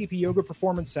from the DDP Yoga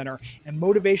Performance Center, and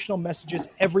motivational messages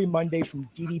every Monday from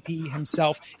DDP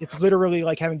himself. It's literally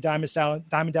like having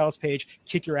Diamond Dallas Page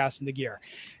kick your ass into gear.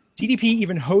 DDP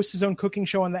even hosts his own cooking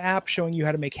show on the app, showing you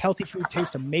how to make healthy food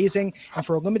taste amazing. And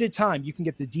for a limited time, you can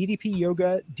get the DDP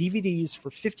Yoga DVDs for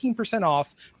 15%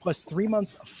 off, plus 3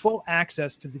 months of full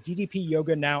access to the DDP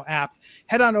Yoga Now app.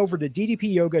 Head on over to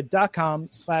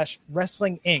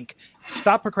ddpyoga.com/wrestling inc.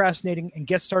 Stop procrastinating and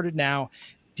get started now.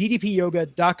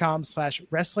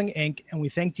 ddpyoga.com/wrestling inc. And we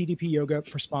thank DDP Yoga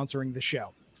for sponsoring the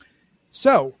show.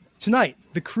 So tonight,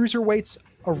 the cruiserweights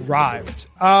arrived.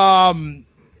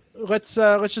 Let's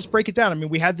just break it down. I mean,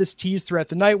 we had this tease throughout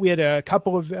the night. We had a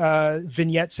couple of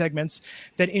vignette segments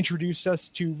that introduced us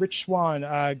to Rich Swann,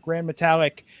 Grand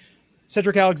Metalik,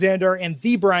 Cedric Alexander and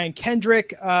the Brian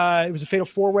Kendrick. It was a fatal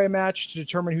 4-way match to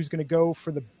determine who's going to go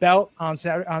for the belt on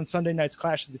Sunday night's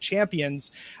Clash of the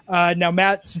Champions. Now,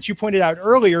 Matt, since you pointed out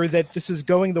earlier that this is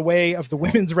going the way of the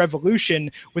women's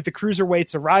revolution with the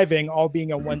cruiserweights arriving, all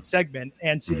being on one segment,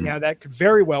 and seeing how that could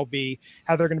very well be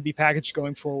how they're going to be packaged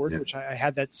going forward, which I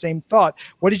had that same thought.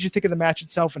 What did you think of the match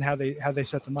itself and how they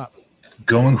set them up?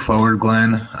 Going forward,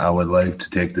 Glenn, I would like to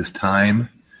take this time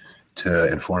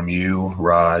to inform you,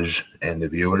 Raj, and the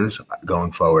viewers.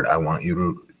 Going forward, I want you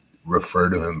to refer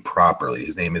to him properly.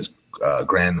 His name is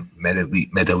Gran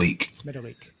Metalik.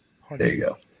 There you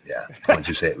go. Yeah, why don't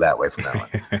you say it that way from now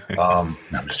on?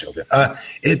 No, I'm just joking. I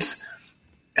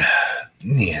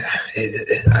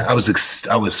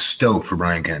was stoked for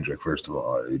Brian Kendrick. First of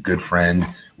all, a good friend,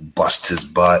 busts his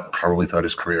butt. Probably thought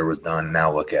his career was done.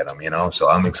 Now look at him, So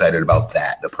I'm excited about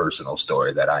that, the personal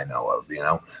story that I know of,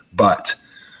 But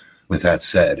with that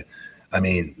said, I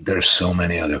mean, there's so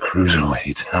many other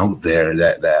cruiserweights out there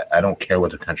that I don't care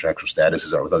what their contractual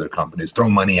statuses are with other companies. Throw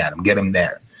money at them, get them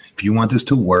there. If you want this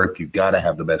to work, you got to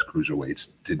have the best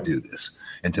cruiserweights to do this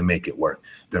and to make it work.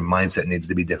 Their mindset needs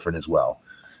to be different as well.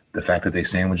 The fact that they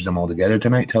sandwiched them all together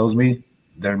tonight tells me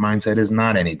their mindset is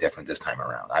not any different this time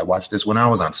around. I watched this when I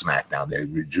was on SmackDown. They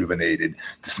rejuvenated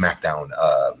the SmackDown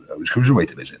cruiserweight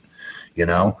division,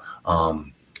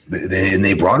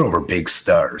 they brought over big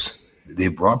stars. They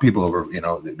brought people over,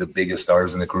 the biggest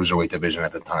stars in the cruiserweight division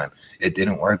at the time. It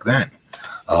didn't work then.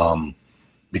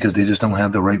 Because they just don't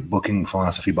have the right booking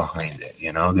philosophy behind it.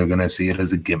 They're going to see it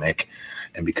as a gimmick.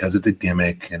 And because it's a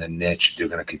gimmick and a niche, they're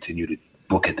going to continue to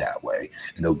book it that way.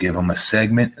 And they'll give them a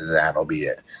segment. That'll be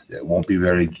it. It won't be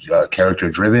very character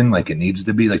driven like it needs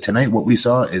to be. Like tonight, what we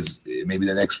saw is maybe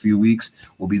the next few weeks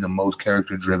will be the most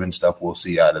character driven stuff we'll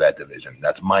see out of that division.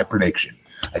 That's my prediction.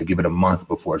 I give it a month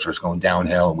before it starts going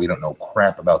downhill. And we don't know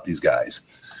crap about these guys.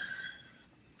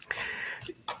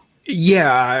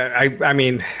 Yeah, I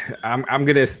mean, I'm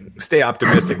going to stay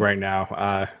optimistic right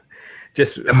now.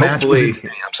 The match was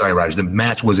insane. I'm sorry, Raj. The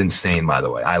match was insane, by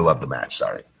the way. I love the match.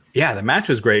 Sorry. Yeah, the match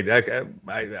was great.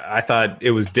 I thought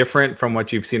it was different from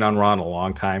what you've seen on Raw in a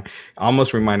long time.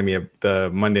 Almost reminded me of the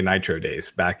Monday Nitro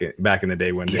days back in the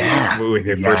day when they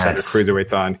first had the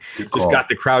cruiserweights on. Just got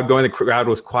the crowd going. The crowd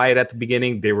was quiet at the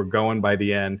beginning. They were going by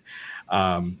the end.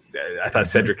 I thought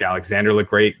Cedric Alexander looked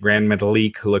great. Gran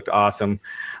Metalik looked awesome.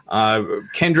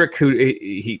 Kendrick, who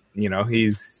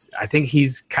I think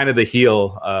he's kind of the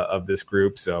heel of this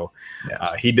group, so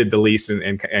he did the least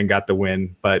and got the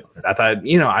win. But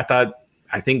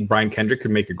I think Brian Kendrick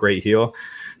could make a great heel.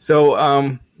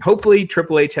 So hopefully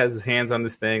Triple H has his hands on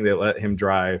this thing. They let him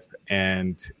drive,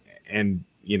 and they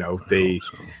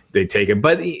take it.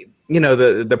 But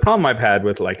the problem I've had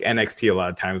with like NXT a lot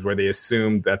of times where they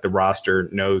assume that the roster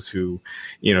knows who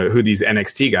these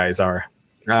NXT guys are.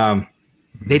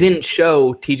 They didn't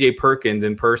show TJ Perkins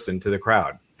in person to the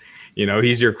crowd.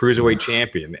 He's your cruiserweight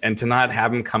champion. And to not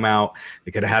have him come out,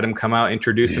 they could have had him come out,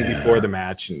 introduce him before the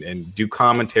match and do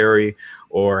commentary,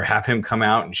 or have him come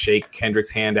out and shake Kendrick's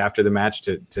hand after the match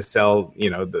to sell,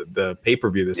 the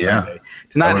pay-per-view this Sunday.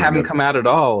 To not have him come out at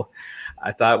all,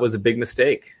 I thought was a big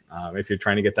mistake if you're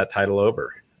trying to get that title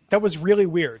over. That was really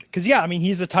weird because,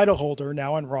 he's a title holder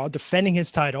now on Raw, defending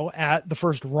his title at the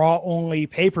first Raw-only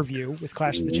pay-per-view with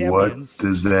Clash of the Champions. What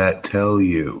does that tell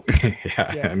you?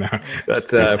 I know.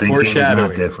 That's foreshadowing.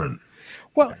 Not different.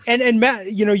 Well, and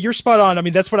Matt, you're spot on. I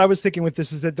mean, that's what I was thinking with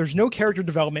this, is that there's no character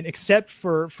development except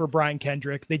for Brian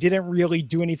Kendrick. They didn't really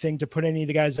do anything to put any of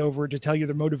the guys over to tell you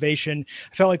their motivation.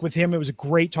 I felt like with him, it was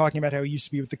great talking about how he used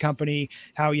to be with the company,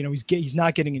 how, he's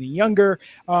not getting any younger.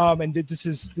 And this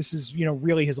is,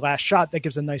 really his last shot. That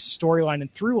gives a nice storyline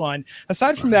and through line.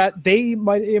 Aside from that, they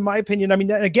might, in my opinion, I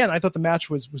mean, again, I thought the match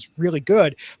was really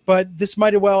good, but this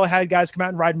might have well had guys come out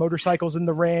and ride motorcycles in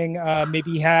the ring.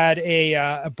 Maybe had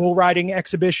a bull riding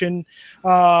exhibition,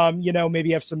 maybe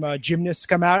have some gymnasts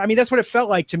come out. I mean, that's what it felt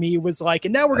like to me. It was like,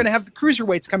 and now we're going to have the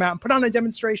cruiserweights come out and put on a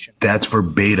demonstration. That's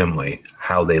verbatimly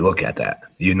how they look at that.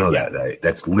 That, right?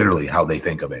 That's literally how they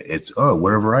think of it. It's,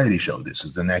 we're a variety show. This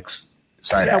is the next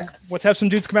side act. Let's have some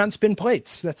dudes come out and spin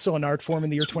plates. That's still an art form in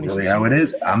the year 2016. Really how it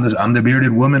is. I'm the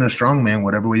bearded woman, a strong man,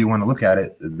 whatever way you want to look at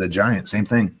it. The giant, same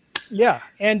thing. Yeah,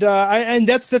 and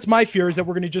that's my fear, is that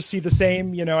we're going to just see the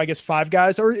same, I guess 5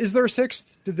 guys, or is there a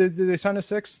 6th? Did they sign a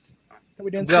 6th that we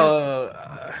didn't see?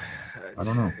 I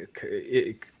don't know.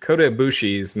 Kota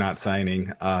Ibushi's not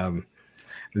signing.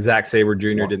 Zack Sabre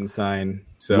Jr. didn't sign.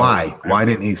 So why? Why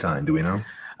didn't he sign? Do we know?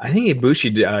 I think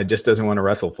Ibushi just doesn't want to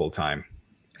wrestle full time.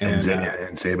 And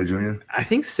Sabre Jr.? I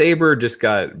think Sabre just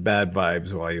got bad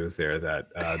vibes while he was there that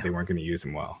they weren't going to use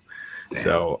him well. Damn.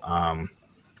 So.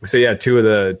 So yeah, two of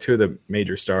the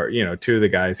major two of the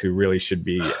guys who really should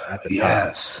be at the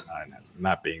yes. top,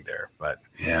 not being there. But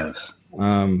yes,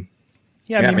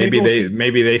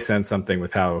 maybe they sensed something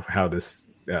with how this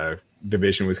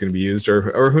division was going to be used,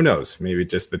 or who knows? Maybe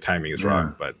just the timing is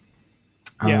wrong. But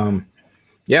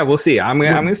we'll see. I'm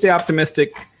gonna stay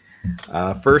optimistic.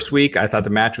 First week, I thought the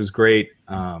match was great.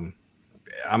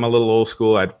 I'm a little old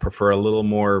school. I'd prefer a little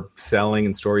more selling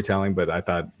and storytelling, but I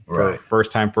thought for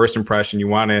first impression,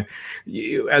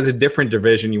 you as a different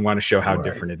division, you want to show how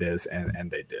different it is,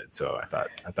 and they did. So I thought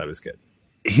it was good.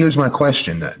 Here's my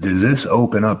question: does this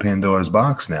open up Pandora's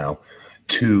box now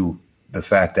to the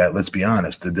fact that, let's be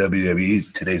honest, the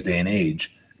WWE today's day and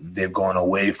age, they've gone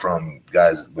away from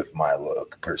guys with my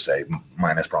look per se,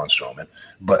 minus Braun Strowman,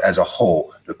 but as a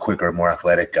whole, the quicker, more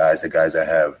athletic guys, the guys that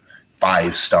have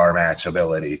 5-star match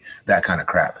ability, that kind of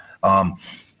crap.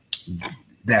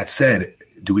 That said,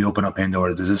 do we open up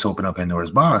Pandora? Does this open up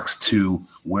Pandora's box to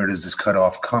where does this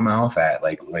cutoff come off at?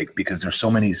 Like because there's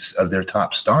so many of their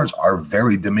top stars are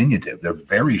very diminutive. They're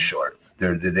very short.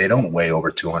 They don't weigh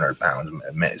over 200 pounds.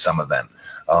 Some of them,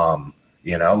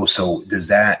 So does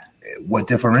that? What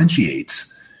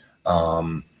differentiates?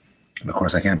 Of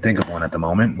course, I can't think of one at the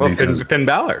moment. Well, Finn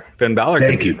Balor.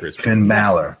 Thank you, Finn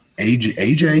Balor.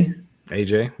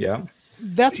 AJ, yeah.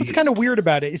 That's what's kind of weird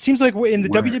about it. It seems like in the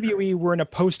WWE, we're in a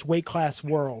post-weight class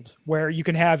world where you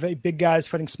can have big guys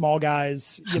fighting small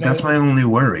guys. That's my only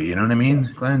worry. You know what I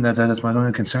mean, Glenn? That's my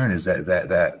only concern is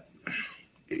that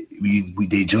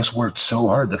they just worked so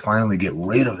hard to finally get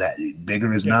rid of that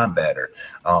bigger is not better,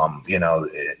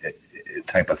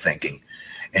 type of thinking.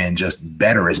 And just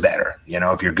better is better.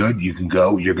 If you're good, you can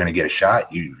go. You're going to get a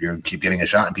shot. You keep getting a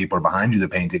shot, and people are behind you. They're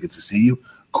paying tickets to see you.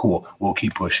 Cool. We'll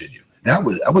keep pushing you. That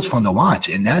was fun to watch,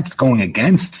 and that's going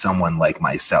against someone like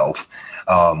myself.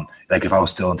 Like if I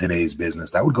was still in today's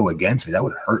business, that would go against me. That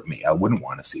would hurt me. I wouldn't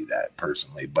want to see that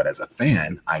personally. But as a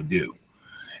fan, I do.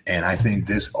 And I think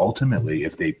this ultimately,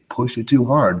 if they push it too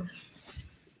hard,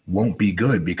 won't be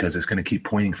good because it's going to keep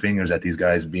pointing fingers at these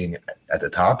guys being at the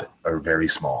top are very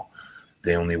small.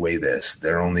 They only weigh this.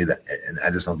 They're only that. And I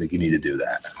just don't think you need to do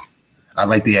that. I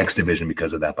like the X division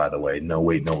because of that, by the way. No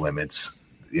weight, no limits,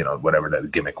 whatever that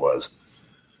gimmick was.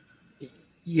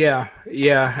 Yeah.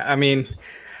 I mean,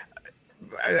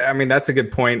 that's a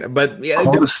good point. But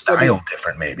call the style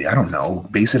different, maybe. I don't know.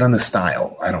 Base it on the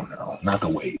style. I don't know. Not the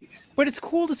weight. But it's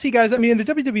cool to see guys. I mean, the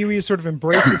WWE has sort of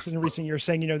embraced this in recent years,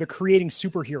 saying, they're creating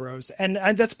superheroes. And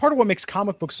that's part of what makes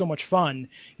comic books so much fun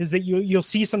is that you'll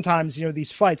see sometimes,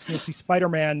 these fights, and you'll see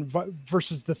Spider-Man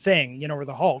versus the Thing, or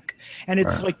the Hulk. And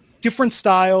it's like different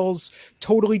styles,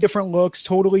 totally different looks,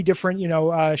 totally different,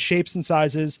 shapes and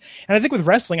sizes. And I think with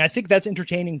wrestling, I think that's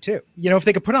entertaining too. If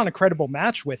they could put on a credible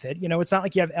match with it, it's not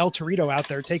like you have El Torito out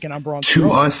there taking on Braun Strowman.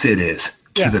 To us, it is.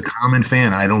 To the common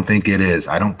fan, I don't think it is.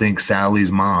 I don't think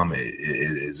Sally's mom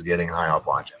is getting high off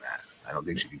watching that. I don't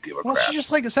think she could give a crap. She's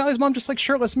just like Sally's mom, just like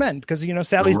shirtless men, because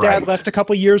Sally's dad left a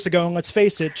couple of years ago, and let's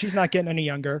face it, she's not getting any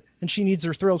younger, and she needs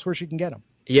her thrills where she can get them.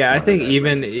 Yeah, I think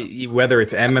even whether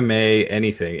it's MMA,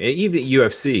 anything, even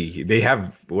UFC, they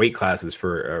have weight classes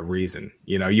for a reason.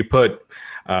 You put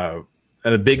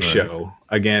a Big Show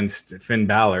against Finn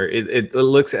Balor, it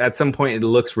looks at some point it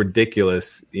looks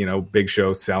ridiculous. Big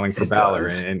Show selling for Balor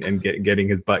and getting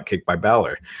his butt kicked by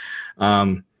Balor.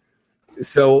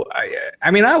 So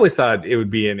I always thought it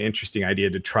would be an interesting idea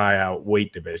to try out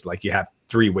weight division, like you have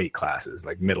 3 weight classes,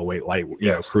 like middleweight, light,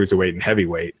 cruiserweight, and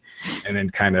heavyweight, and then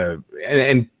kind of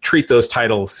and treat those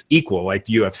titles equal, like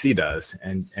UFC does,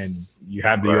 and you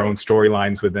have your own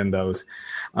storylines within those.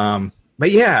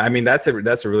 But yeah, that's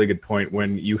a really good point.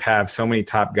 When you have so many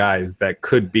top guys that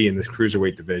could be in this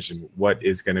cruiserweight division, what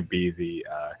is going to be the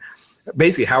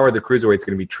basically how are the cruiserweights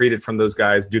going to be treated from those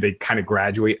guys? Do they kind of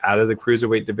graduate out of the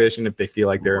cruiserweight division if they feel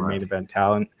like they're a main event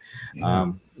talent?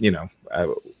 Yeah.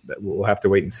 We'll have to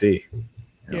wait and see.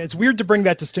 Yeah, it's weird to bring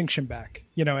that distinction back,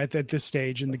 at this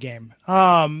stage in the game.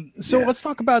 Let's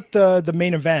talk about the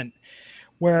main event,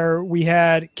 where we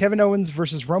had Kevin Owens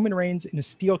versus Roman Reigns in a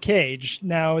steel cage.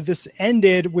 Now, this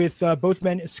ended with both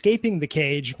men escaping the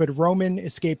cage, but Roman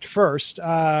escaped first,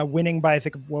 winning by, I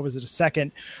think, a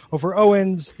second over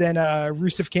Owens. Then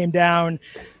Rusev came down,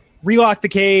 relocked the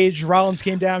cage. Rollins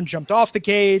came down, jumped off the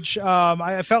cage.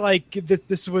 I felt like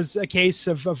this was a case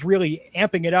of really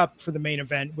amping it up for the main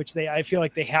event, which I feel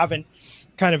like they haven't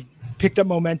kind of picked up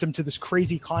momentum to this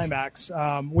crazy climax,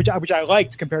 which I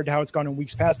liked compared to how it's gone in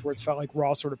weeks past, where it's felt like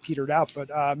Raw sort of petered out. But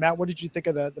Matt, what did you think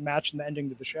of the match and the ending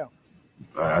to the show?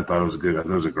 I thought it was good. I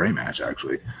thought it was a great match,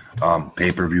 actually.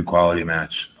 Pay-per-view quality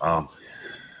match.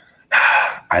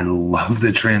 I love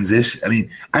the transition. I mean,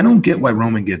 I don't get why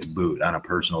Roman gets booed on a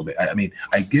personal basis. I mean,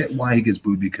 I get why he gets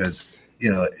booed because,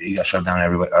 he got shoved down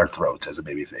our throats as a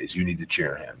babyface. You need to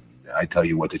cheer him. I tell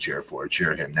you what to cheer for.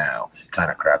 Cheer him now.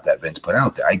 Kind of crap that Vince put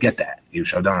out there. I get that. He was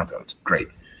shoved down our throats. Great.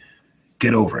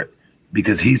 Get over it.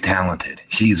 Because he's talented.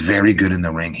 He's very good in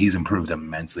the ring. He's improved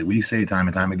immensely. We say time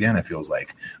and time again, it feels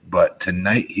like. But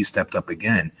tonight, he stepped up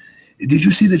again. Did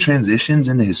you see the transitions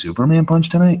into his Superman punch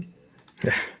tonight?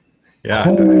 Yeah.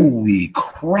 Holy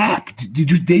crap.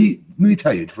 Let me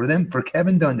tell you, for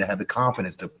Kevin Dunn to have the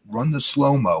confidence to run the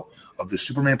slow-mo of the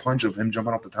Superman punch of him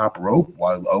jumping off the top rope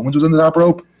while Owens was on the top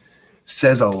rope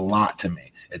says a lot to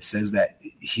me. It says that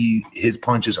his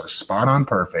punches are spot on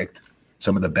perfect.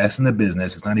 Some of the best in the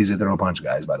business. It's not easy to throw a punch,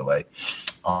 guys, by the way.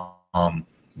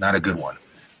 Not a good one.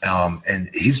 And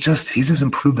he's just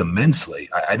improved immensely.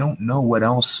 I don't know what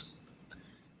else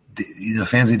the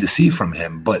fans need to see from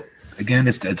him. But again,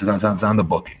 it's on the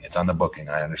booking. It's on the booking.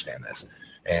 I understand this.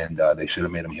 And they should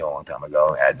have made him heel a long time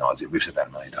ago. Ad nauseum. We've said that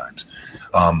a million times.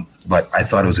 But I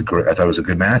thought it was a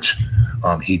good match.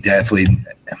 He definitely.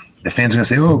 The fans are gonna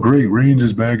say, "Oh, great, Reigns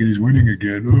is back and he's winning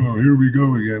again. Oh, here we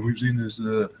go again. We've seen this."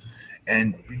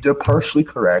 And they're partially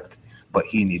correct, but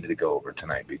he needed to go over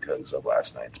tonight because of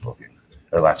last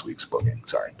week's booking.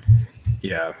 Sorry.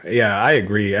 Yeah, I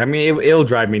agree. I mean, it'll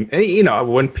drive me.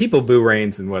 When people boo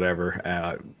Reigns and whatever,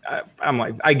 I'm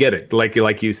like, I get it.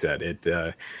 Like you said,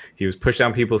 he was pushed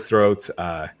down people's throats.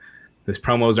 His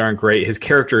promos aren't great. His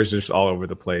character is just all over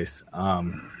the place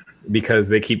because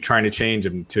they keep trying to change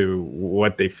him to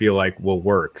what they feel like will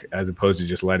work, as opposed to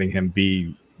just letting him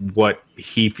be what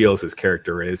he feels his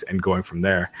character is and going from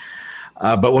there.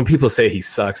 But when people say he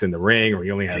sucks in the ring or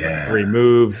he only has like 3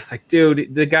 moves, it's like,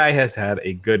 dude, the guy has had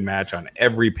a good match on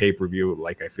every pay-per-view.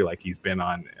 Like I feel like he's been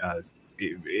on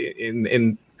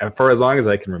in for as long as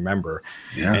I can remember.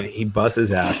 Yeah. And he busts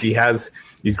his ass. He has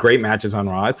these great matches on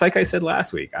Raw. It's like I said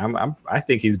last week. I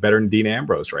think he's better than Dean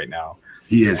Ambrose right now.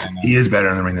 He is. He is better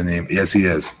in the ring than him. Yes, he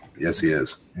is. Yes, he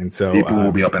is. And so people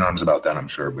will be up in arms about that, I'm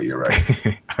sure, but you're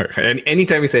right. All right. And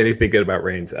anytime you say anything good about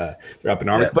Reigns, they're up in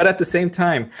arms. Yeah. But at the same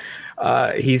time,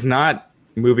 he's not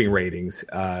moving ratings.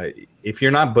 If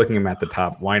you're not booking him at the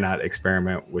top, why not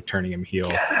experiment with turning him heel?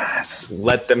 Yes.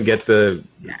 Let them get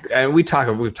and we've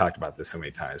talked about this so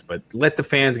many times, but let the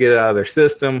fans get it out of their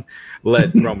system.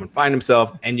 Let Roman find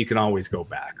himself, and you can always go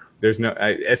back. There's no,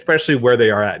 especially where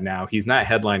they are at now. He's not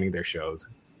headlining their shows.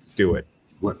 Do it.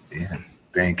 What? Yeah.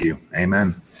 Thank you.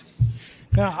 Amen.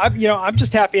 I'm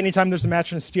just happy anytime there's a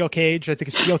match in a steel cage. I think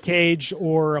a steel cage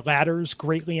or ladders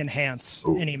greatly enhance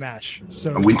any match.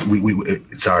 So we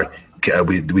sorry,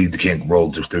 we can't roll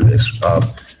just through this.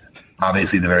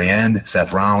 Obviously, the very end,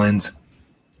 Seth Rollins,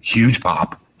 huge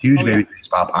babyface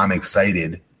pop. I'm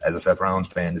excited as a Seth Rollins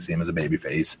fan to see him as a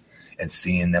babyface and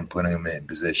seeing them putting him in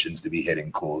positions to be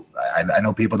hitting cool. I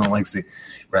know people don't like see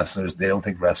wrestlers. They don't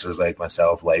think wrestlers like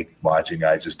myself like watching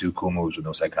guys just do cool moves with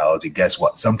no psychology. Guess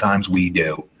what? Sometimes we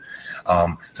do.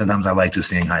 Sometimes I like just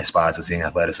seeing high spots and seeing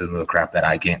athleticism with crap that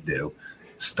I can't do.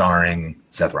 Starring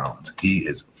Seth Rollins. He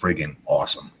is friggin'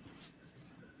 awesome.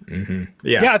 Mm-hmm.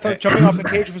 Yeah, I thought jumping off the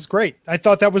cage was great. I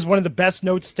thought that was one of the best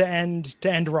notes to end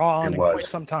Raw on in quite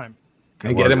some time.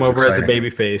 And get him over exciting. As a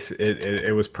babyface.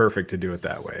 It was perfect to do it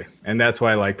that way. And that's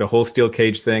why I like the whole steel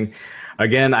cage thing.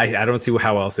 Again, I don't see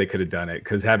how else they could have done it,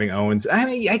 because having Owens, I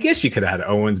mean, I guess you could have had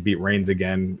Owens beat Reigns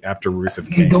again after Rusev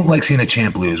came. You don't like seeing a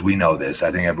champ lose. We know this.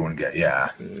 I think everyone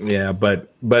Yeah, but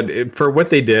for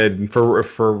what they did, for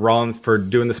Rollins, for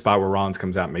doing the spot where Rollins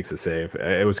comes out and makes a save,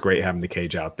 it was great having the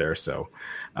cage out there. So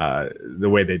the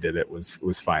way they did it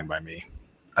was fine by me.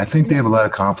 I think they have a lot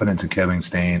of confidence in Kevin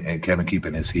staying and Kevin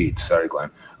keeping his heat. Sorry, Glenn.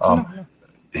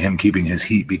 Him keeping his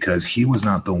heat, because he was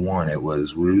not the one. It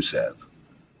was Rusev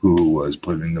who was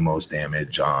putting the most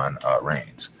damage on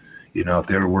Reigns. You know, if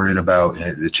they were worried about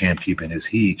the champ keeping his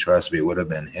heat, trust me, it would have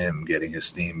been him getting his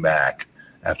steam back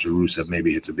after Rusev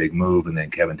maybe hits a big move, and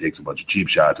then Kevin takes a bunch of cheap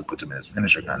shots and puts him in his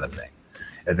finisher kind of thing.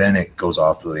 And then it goes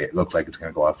off it looks like it's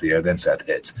going to go off the air. Then Seth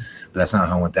hits. But that's not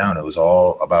how it went down. It was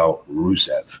all about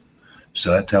Rusev.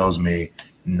 So that tells me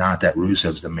not that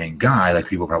Rusev's the main guy, like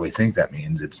people probably think that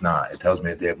means. It's not. It tells me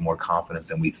that they have more confidence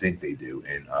than we think they do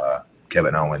in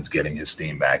Kevin Owens getting his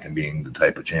steam back and being the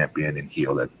type of champion and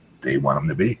heel that they want him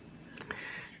to be.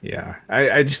 Yeah.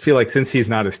 I just feel like since he's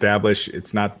not established,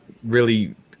 it's not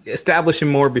really establish him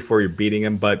more before you're beating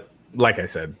him. But like I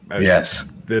said,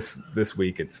 yes, this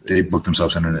week they booked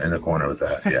themselves in a corner with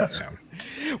that. Yes. Yeah.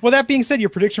 Well, that being said, your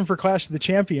prediction for Clash of the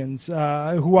Champions,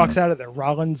 who walks out of there,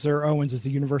 Rollins or Owens as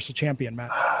the Universal Champion, Matt?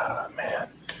 Man.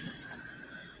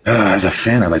 As a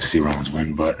fan, I'd like to see Rollins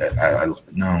win, but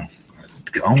no.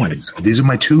 Owens. These are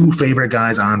my two favorite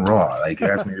guys on Raw. Like, you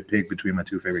asked me to pick between my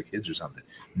two favorite kids or something.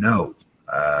 No.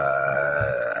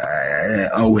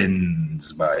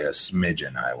 Owens by a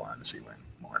smidgen. I want to see win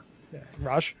more. Yeah.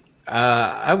 Raj?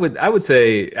 I would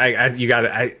say you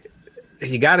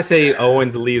got to say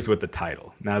Owens leaves with the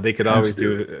title. Now they could always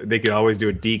do a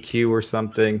DQ or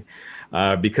something,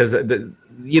 because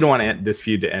you don't want this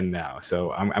feud to end now.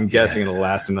 So I'm guessing it'll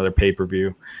last another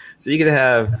pay-per-view. So you could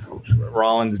have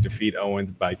Rollins defeat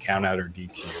Owens by count out or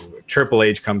DQ. Triple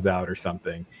H comes out or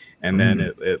something, and then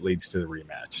it leads to the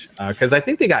rematch. Because I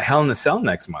think they got Hell in a Cell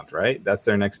next month, right? That's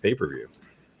their next pay-per-view.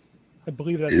 I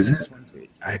believe that's this one.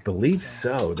 I believe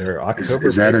so. They're October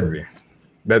is that pay-per-view.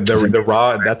 The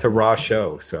Raw, that's a Raw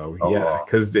show. So yeah,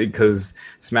 because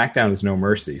SmackDown is No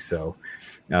Mercy. So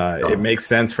it makes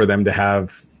sense for them to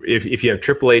have, if you have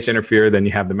Triple H interfere, then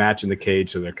you have the match in the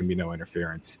cage, so there can be no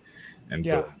interference. And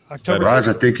yeah, October. Raj,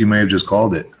 I think you may have just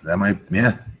called it. That might,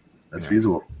 that's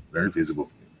feasible. Very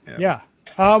feasible. Yeah.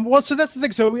 Well, so that's the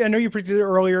thing. So I know you predicted it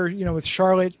earlier, with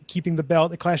Charlotte keeping the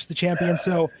belt, the Clash of the Champions.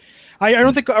 So I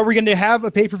don't think, are we going to have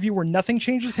a pay-per-view where nothing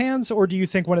changes hands, or do you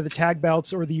think one of the tag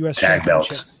belts or the U.S. Tag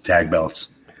belts.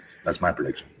 That's my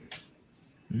prediction.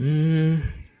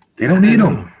 They don't need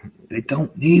them. They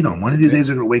don't need them. One of these days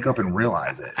they're going to wake up and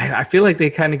realize it. I feel like they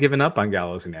kind of given up on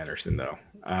Gallows and Anderson, though.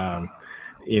 I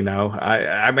mean,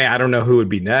 I don't know who would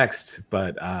be next,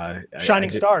 but Shining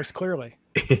Stars, clearly.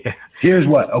 Yeah. Here's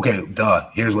what's going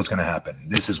to happen.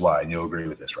 This is why, and you'll agree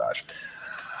with this, Raj.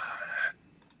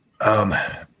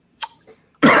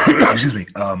 Excuse me.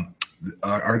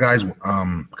 Our guys,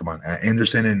 come on,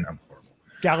 Anderson and I'm horrible.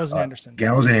 Gallows and Anderson.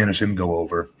 Gallows and Anderson go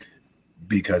over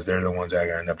because they're the ones that are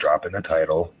going to end up dropping the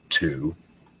title to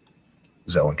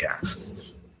Zoe and Cass.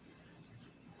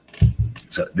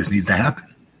 So this needs to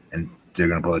happen, and they're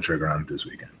going to pull the trigger on it this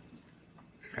weekend.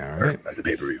 All right. Or at the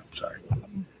pay-per-view. Sorry.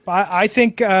 I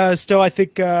think Reigns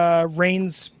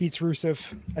beats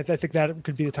Rusev. I think that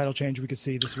could be the title change we could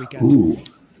see this weekend. Ooh,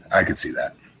 I could see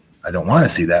that. I don't want to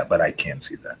see that, but I can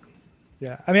see that.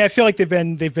 Yeah, I mean, I feel like they've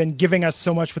been giving us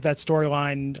so much with that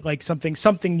storyline. Like something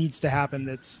needs to happen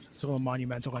that's still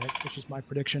monumental in it, which is my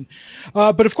prediction.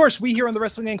 But of course, we here on the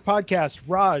Wrestling Inc. podcast,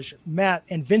 Raj, Matt,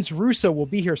 and Vince Russo will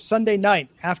be here Sunday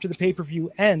night after the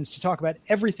pay-per-view ends to talk about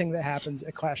everything that happens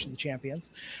at Clash of the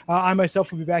Champions. I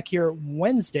myself will be back here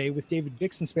Wednesday with David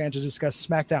Bixenspan to discuss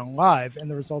SmackDown Live and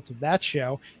the results of that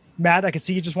show. Matt, I can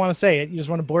see you just want to say it. You just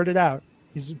want to blurt it out.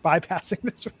 He's bypassing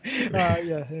this.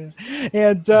 Yeah.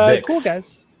 And cool,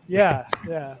 guys. Yeah.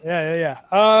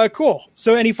 Cool.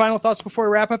 So any final thoughts before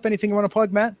we wrap up? Anything you want to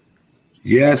plug, Matt?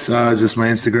 Yes, just my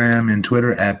Instagram and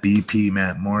Twitter at BP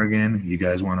Matt Morgan. You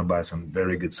guys want to buy some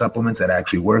very good supplements that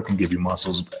actually work and give you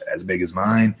muscles as big as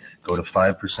mine, go to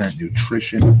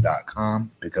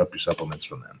 5percentnutrition.com. Pick up your supplements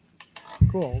from them.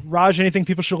 Cool. Raj, anything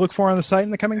people should look for on the site in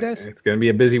the coming days? It's going to be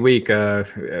a busy week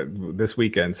this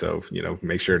weekend, so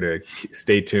make sure to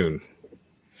stay tuned.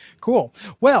 Cool.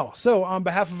 Well, so on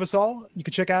behalf of us all, you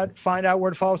can find out where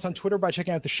to follow us on Twitter by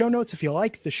checking out the show notes. If you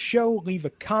like the show, leave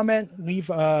a comment, leave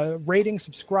a rating,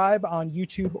 subscribe on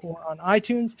YouTube or on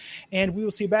iTunes, and we will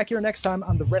see you back here next time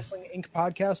on the Wrestling Inc.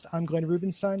 podcast. I'm Glenn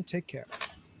Rubenstein. Take care.